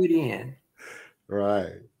 I'm already in.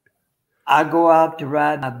 Right. I go out to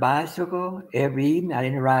ride my bicycle every evening. I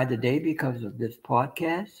didn't ride today because of this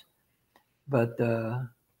podcast, but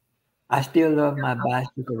I still love my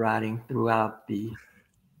bicycle riding throughout the.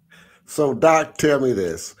 So, Doc, tell me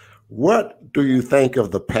this. What do you think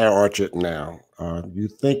of the Pear Orchard now? You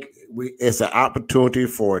think it's an opportunity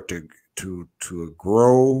for it to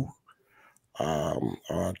grow,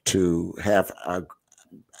 to have a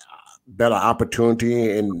better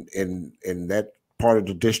opportunity in that part of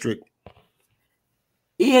the district?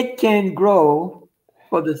 It can grow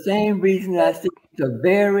for the same reason I think it's a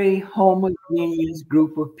very homogeneous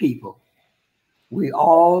group of people. We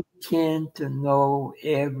all tend to know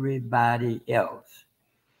everybody else.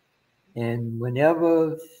 And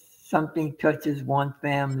whenever something touches one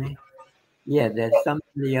family, yeah, there's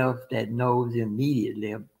somebody else that knows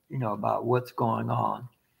immediately, about what's going on.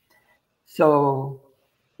 So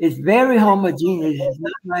it's very homogeneous. It's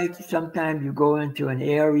not like sometimes you go into an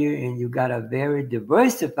area and you got a very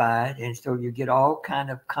diversified, and so you get all kind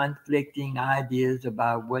of conflicting ideas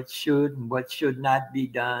about what should and what should not be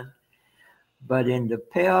done. But in the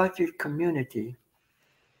Pear Orchard community,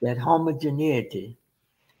 that homogeneity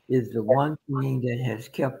is the one thing that has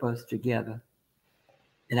kept us together.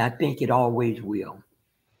 And I think it always will.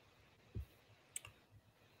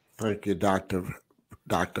 Thank you, Dr.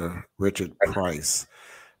 Richard Price.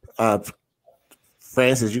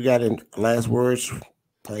 Francis, you got any last words?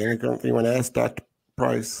 Anything you want to ask Dr.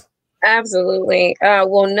 Price? Absolutely.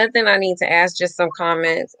 Well, nothing I need to ask, just some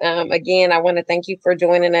comments. Again, I want to thank you for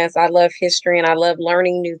joining us. I love history and I love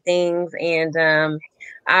learning new things. And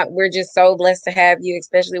we're just so blessed to have you,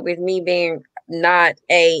 especially with me being not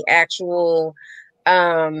a actual,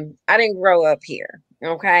 I didn't grow up here.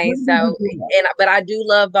 Okay. So, but I do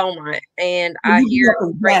love Beaumont and I hear,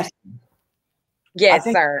 yes,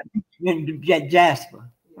 sir. In Jasper.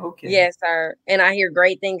 Okay. Yes, sir. And I hear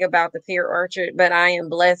great things about the Pear Orchard, but I am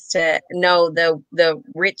blessed to know the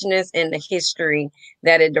richness and the history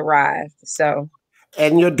that it derived. So,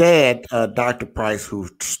 and your dad, Dr. Price, who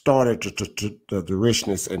started the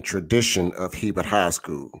richness and tradition of Hebert High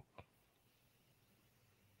School.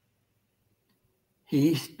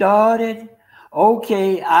 He started.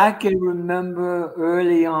 Okay, I can remember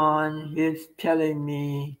early on his telling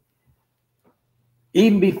me,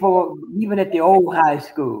 even at the old high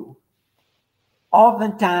school,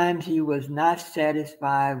 oftentimes he was not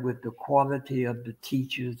satisfied with the quality of the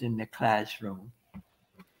teachers in the classroom.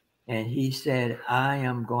 And he said, I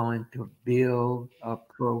am going to build a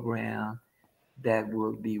program that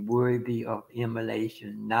will be worthy of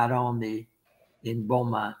emulation, not only in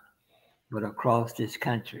Beaumont, but across this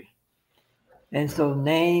country. And so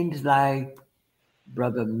names like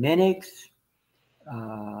Brother Minix,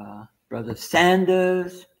 Brother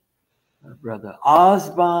Sanders, Brother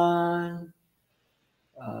Osborne,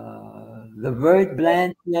 Levert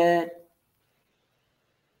Blanchett,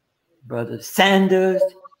 Brother Sanders,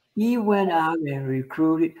 he went out and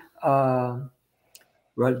recruited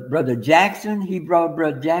Brother Jackson. He brought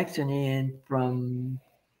Brother Jackson in from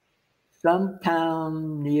some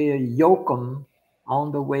town near Yoakum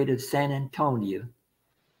on the way to San Antonio.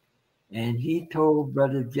 And he told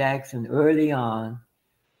Brother Jackson early on,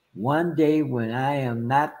 one day when I am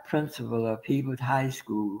not principal of Hebert High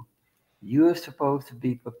School, you're supposed to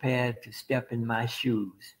be prepared to step in my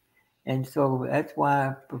shoes. And so that's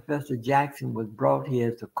why Professor Jackson was brought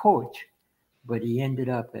here as a coach, but he ended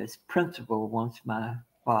up as principal once my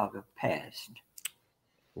father passed.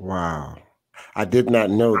 Wow. I did not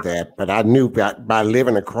know that, but I knew by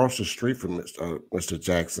living across the street from Mr.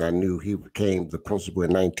 Jackson, I knew he became the principal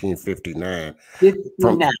in 1959.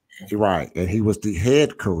 59. Right, and he was the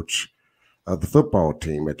head coach of the football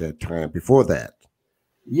team at that time. Before that,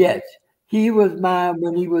 Yes, he was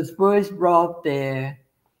when he was first brought there.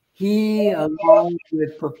 He, along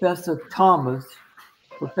with Professor Thomas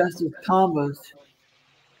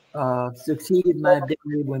succeeded my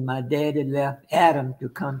dad when my dad had left Adam to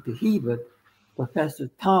come to Hebert. Professor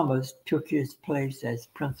Thomas took his place as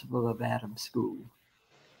principal of Adams School.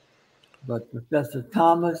 But Professor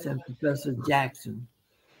Thomas and Professor Jackson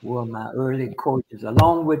were my early coaches,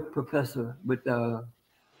 along with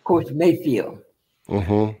Coach Mayfield.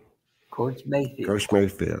 mm-hmm. Coach Mayfield. Coach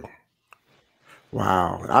Mayfield.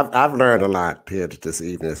 Wow, I've learned a lot here this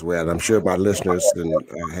evening as well. I'm sure my listeners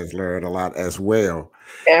has learned a lot as well.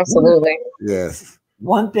 Absolutely. Yes.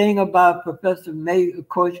 One thing about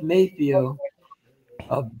Coach Mayfield,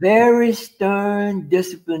 a very stern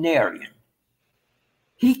disciplinarian.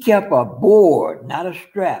 He kept a board, not a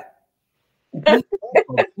strap. He kept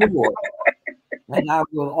a board. And I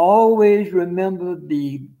will always remember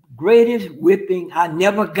the greatest whipping I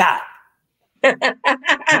never got.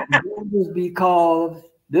 That was because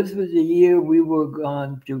this was the year we were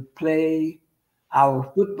going to play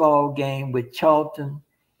our football game with Charlton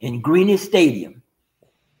in Greeny Stadium.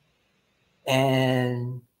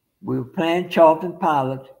 And we were playing Charlton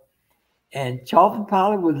Pilot. And Charlton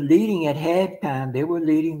Pilot was leading at halftime. They were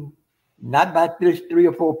leading not by 3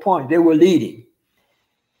 or 4 points. They were leading.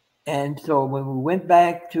 And so when we went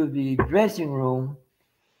back to the dressing room,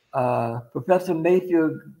 Coach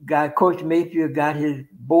Mayfield got his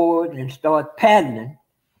board and started paddling.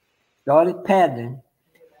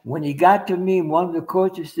 When he got to me, one of the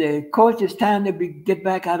coaches said, "Coach, it's time to get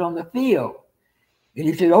back out on the field." And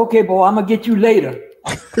he said, "Okay, boy, I'm going to get you later."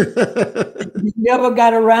 He never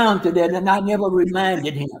got around to that, and I never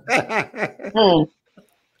reminded him.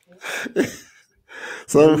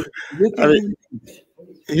 So, I mean,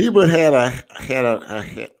 Hebert had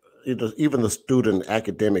even the student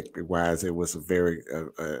academic wise, it was a very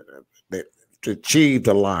they achieved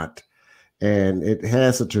a lot, and it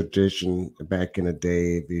has a tradition back in the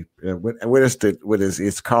day.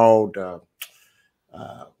 It's called?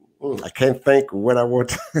 I can't think of what I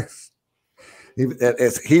want.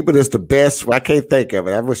 Hebert is the best. I can't think of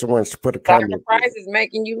it. I wish someone should put a comment. Dr. Price is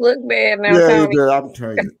making you look bad now. Yeah, I'm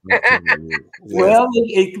telling you. Yes. Well,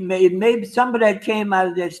 it may be some of that came out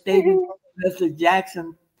of that statement Mr.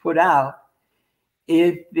 Jackson put out.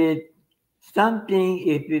 If it's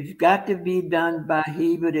got to be done by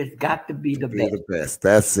Hebert, it's got to be the best. The best.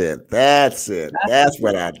 That's it. That's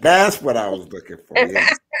what I was looking for.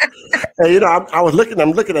 Yes. And, I'm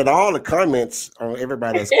looking at all the comments on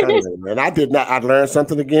everybody that's commenting, and I learned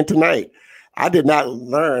something again tonight. I did not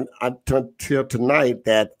learn until tonight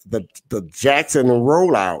that the Jackson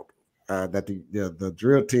rollout that the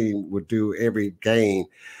drill team would do every game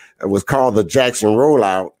was called the Jackson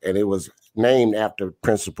rollout, and it was named after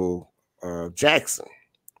Principal Jackson.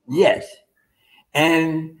 Yes.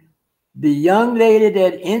 And the young lady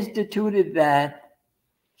that instituted that,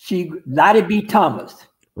 Lottie B. Thomas.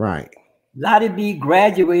 Right. Lottie B.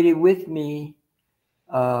 graduated with me.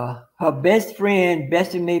 Her best friend,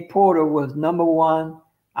 Bessie Mae Porter, was number 1.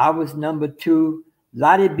 I was number 2.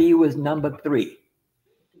 Lottie B. was number 3.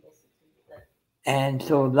 And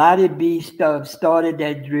so Lottie B. started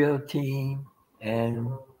that drill team, and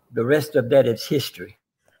the rest of that is history.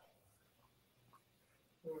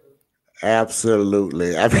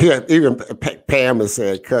 Absolutely. I mean, even Pam has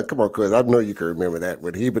said, "Come on, cuz I know you can remember that.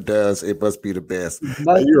 What Hebert does, it must be the best."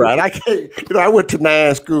 You're right. I can't. I went to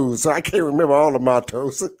 9 schools, so I can't remember all the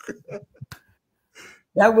mottos.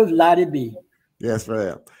 That was Lottie B. Yes,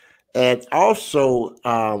 ma'am. And also,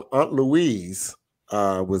 Aunt Louise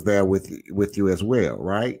was there with you as well,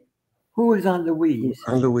 right? Who was Aunt Louise?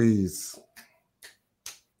 Aunt Louise.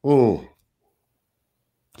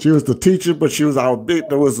 She was the teacher, but she was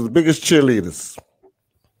the biggest cheerleaders.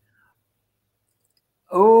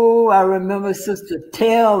 Oh, I remember Sister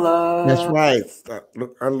Taylor. That's right.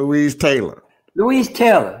 Louise Taylor. Louise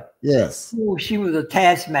Taylor. Yes. Oh, she was a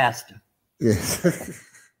taskmaster. Yes.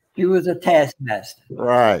 She was a taskmaster.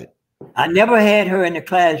 Right. I never had her in the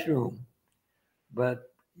classroom,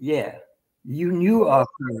 but yeah, you knew of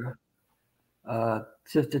her.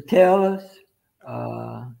 Sister Taylor,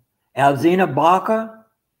 Alzina Barker,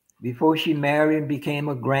 before she married and became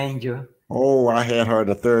a Granger. Oh, I had her in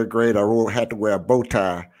the 3rd grade. I had to wear a bow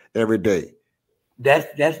tie every day.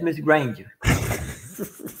 That's Miss Granger.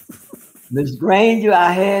 Miss Granger,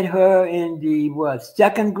 I had her in the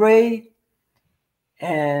 2nd grade,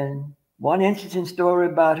 and one interesting story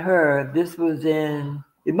about her. This was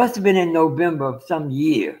it must have been in November of some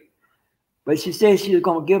year. But she said she was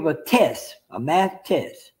going to give a test, a math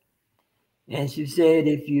test. And she said,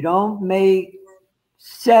 if you don't make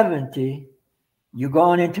 70, you're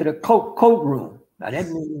going into the coat room. Now, that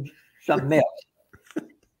means something else.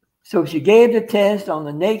 So she gave the test. On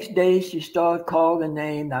the next day, she started calling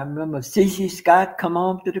names. I remember C.C. Scott come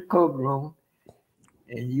on to the coat room.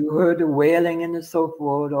 And you heard the wailing and so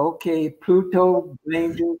forth. Okay, Pluto,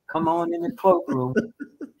 Granger, come on in the cloakroom.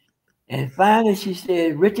 And finally, she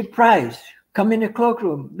said, Richard Price, come in the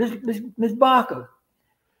cloakroom. Miss Barker,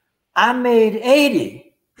 I made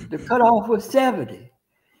 80. The cutoff was 70.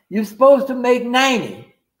 You're supposed to make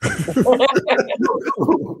 90. So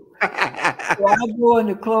I go in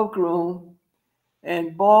the cloakroom,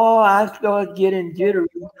 and boy, I started getting jittery.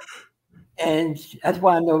 And that's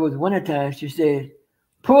why I know it was wintertime. She said,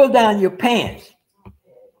 pull down your pants.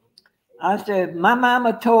 I said, my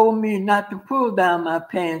mama told me not to pull down my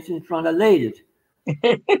pants in front of ladies.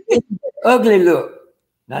 Ugly look.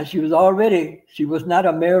 Now she was not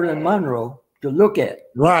a Marilyn Monroe to look at.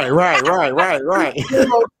 Right. Pull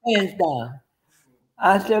those pants down.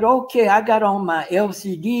 I said, okay, I got on my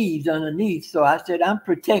LCDs underneath. So I said, I'm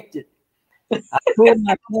protected. I pulled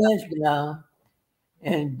my pants down,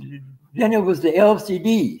 and then it was the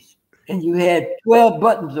LCDs. And you had 12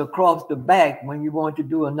 buttons across the back when you wanted to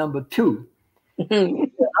do a number 2.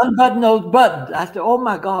 Unbutton those buttons. I said, oh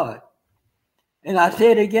my God. And I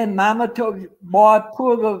said again, Mama told you, boy,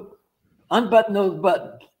 unbutton those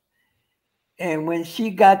buttons. And when she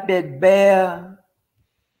got that bare,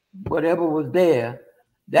 whatever was there,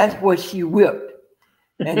 that's what she whipped.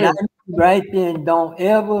 And I knew right then, don't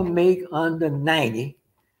ever make under 90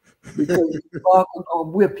 because you're going to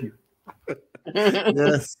whip you.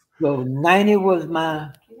 Yes. So 90 was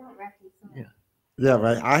my. Yeah,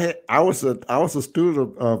 right. I was a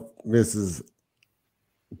student of Mrs.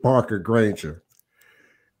 Barker Granger,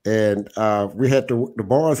 and the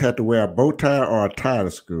boys had to wear a bow tie or a tie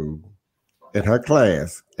to school in her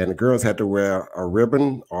class, and the girls had to wear a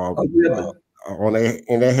ribbon or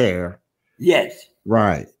in their hair. Yes.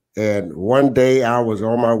 Right. And one day I was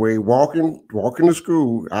on my way walking to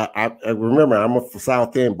school. I remember I'm a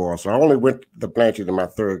South End boy, so I only went to Blanchard in my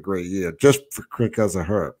 3rd grade year just because of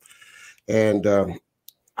her. And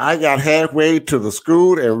I got halfway to the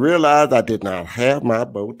school and realized I did not have my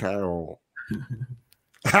bow tie on.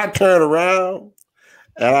 I turned around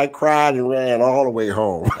and I cried and ran all the way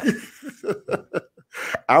home.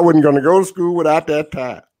 I wasn't going to go to school without that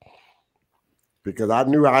tie because I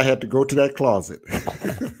knew I had to go to that closet.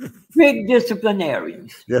 Big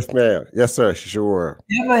disciplinarians. Yes, ma'am. Yes, sir. Sure were.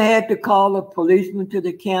 Never had to call a policeman to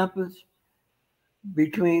the campus.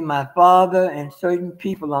 Between my father and certain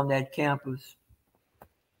people on that campus,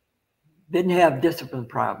 didn't have discipline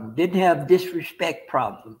problems, didn't have disrespect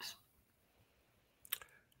problems.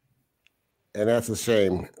 And that's a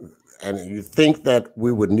shame. And you think that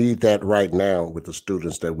we would need that right now with the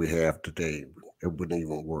students that we have today. It wouldn't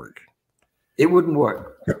even work. It wouldn't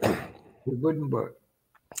work. It wouldn't work.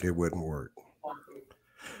 It wouldn't work.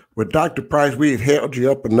 Well, Dr. Price, we've held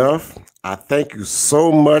you up enough. I thank you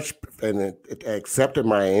so much and accepted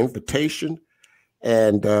my invitation.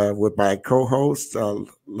 And with my co-hosts,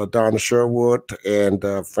 LaDonna Sherwood and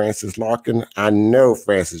Francis Larkin. I know,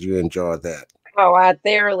 Francis, you enjoyed that. Oh, I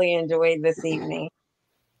thoroughly enjoyed this evening.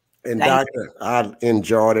 And Doctor, I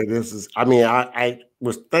enjoyed it. I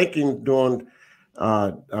was thinking during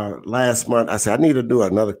last month, I said, I need to do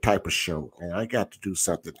another type of show, and I got to do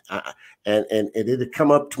something. And it had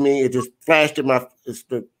come up to me. It just flashed in my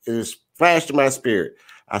spirit.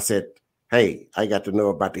 I said, hey, I got to know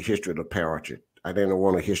about the history of the Pear Orchard. I didn't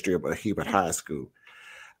want a history of Hebert High School.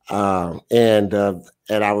 And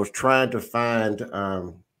I was trying to find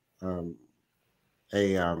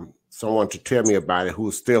someone to tell me about it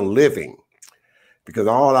who's still living, because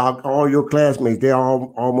all your classmates, they're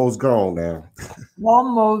almost gone now.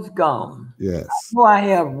 Almost gone. Yes. I know I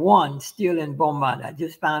have one still in Beaumont. I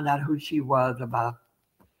just found out who she was about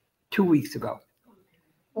 2 weeks ago.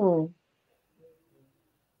 Mm.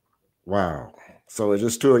 Wow. So it's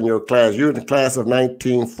just 2 in your class. You're in the class of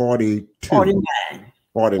 1942.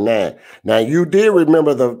 49. Now, you did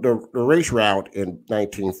remember the race route in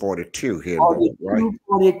 1942 here, 42, right?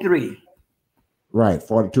 43. Right,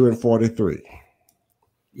 42 and 43.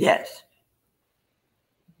 Yes.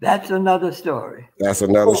 That's another story. That's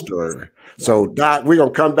another story. So, Doc, we're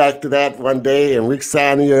going to come back to that one day, and we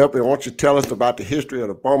sign you up, and I want you to tell us about the history of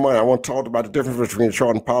the Beaumont. I want to talk about the difference between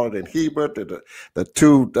Charlton Pollard and Hebert, the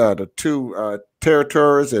two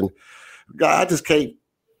territories, and God, I just can't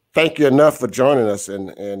thank you enough for joining us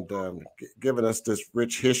and giving us this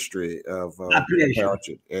rich history of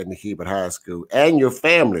Orchard and Hebert High School and your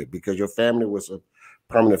family, because your family was a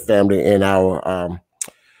permanent family in our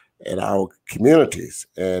communities.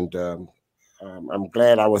 And I'm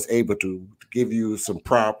glad I was able to give you some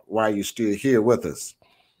prop while you're still here with us.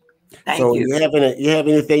 Thank you. You have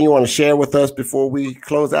anything you want to share with us before we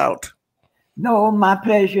close out? No, my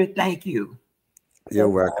pleasure. Thank you. You're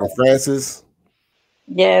welcome, Francis.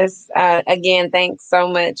 Yes. Again, thanks so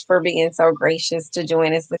much for being so gracious to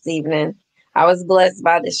join us this evening. I was blessed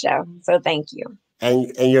by the show, so thank you.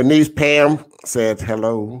 And your niece Pam said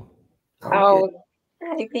hello. Okay. Oh,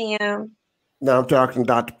 hi Pam. No, I'm talking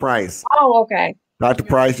Dr. Price. Oh, okay. Dr.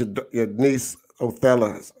 Price, your niece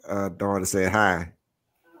Othella's daughter said hi.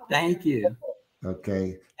 Thank you.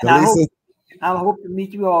 Okay. And I hope to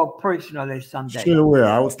meet you all personally someday. Sure will.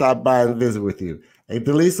 I will stop by and visit with you. Hey,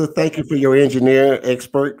 Delisa, thank you for your engineer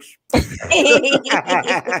experts.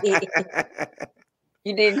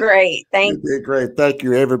 You did great. You did great. Thank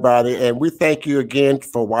you, everybody. And we thank you again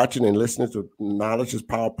for watching and listening to Knowledge is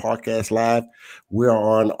Power Podcast Live. We are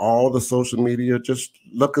on all the social media. Just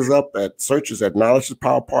look us up at searches at Knowledge is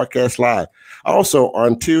Power Podcast Live. Also,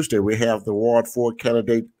 on Tuesday, we have the Ward 4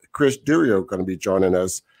 candidate, Chris Durio, going to be joining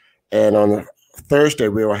us. And on Thursday,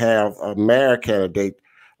 we will have a mayor candidate,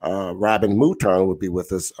 Robin Mouton, will be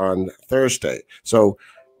with us on Thursday. So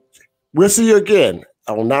we'll see you again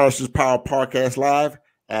on Knowledge is Power Podcast Live,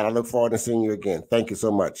 and I look forward to seeing you again. Thank you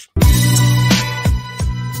so much.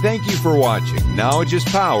 Thank you for watching Knowledge is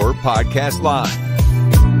Power Podcast Live.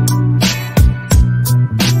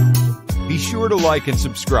 Be sure to like and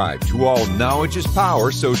subscribe to all Knowledge is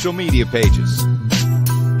Power social media pages.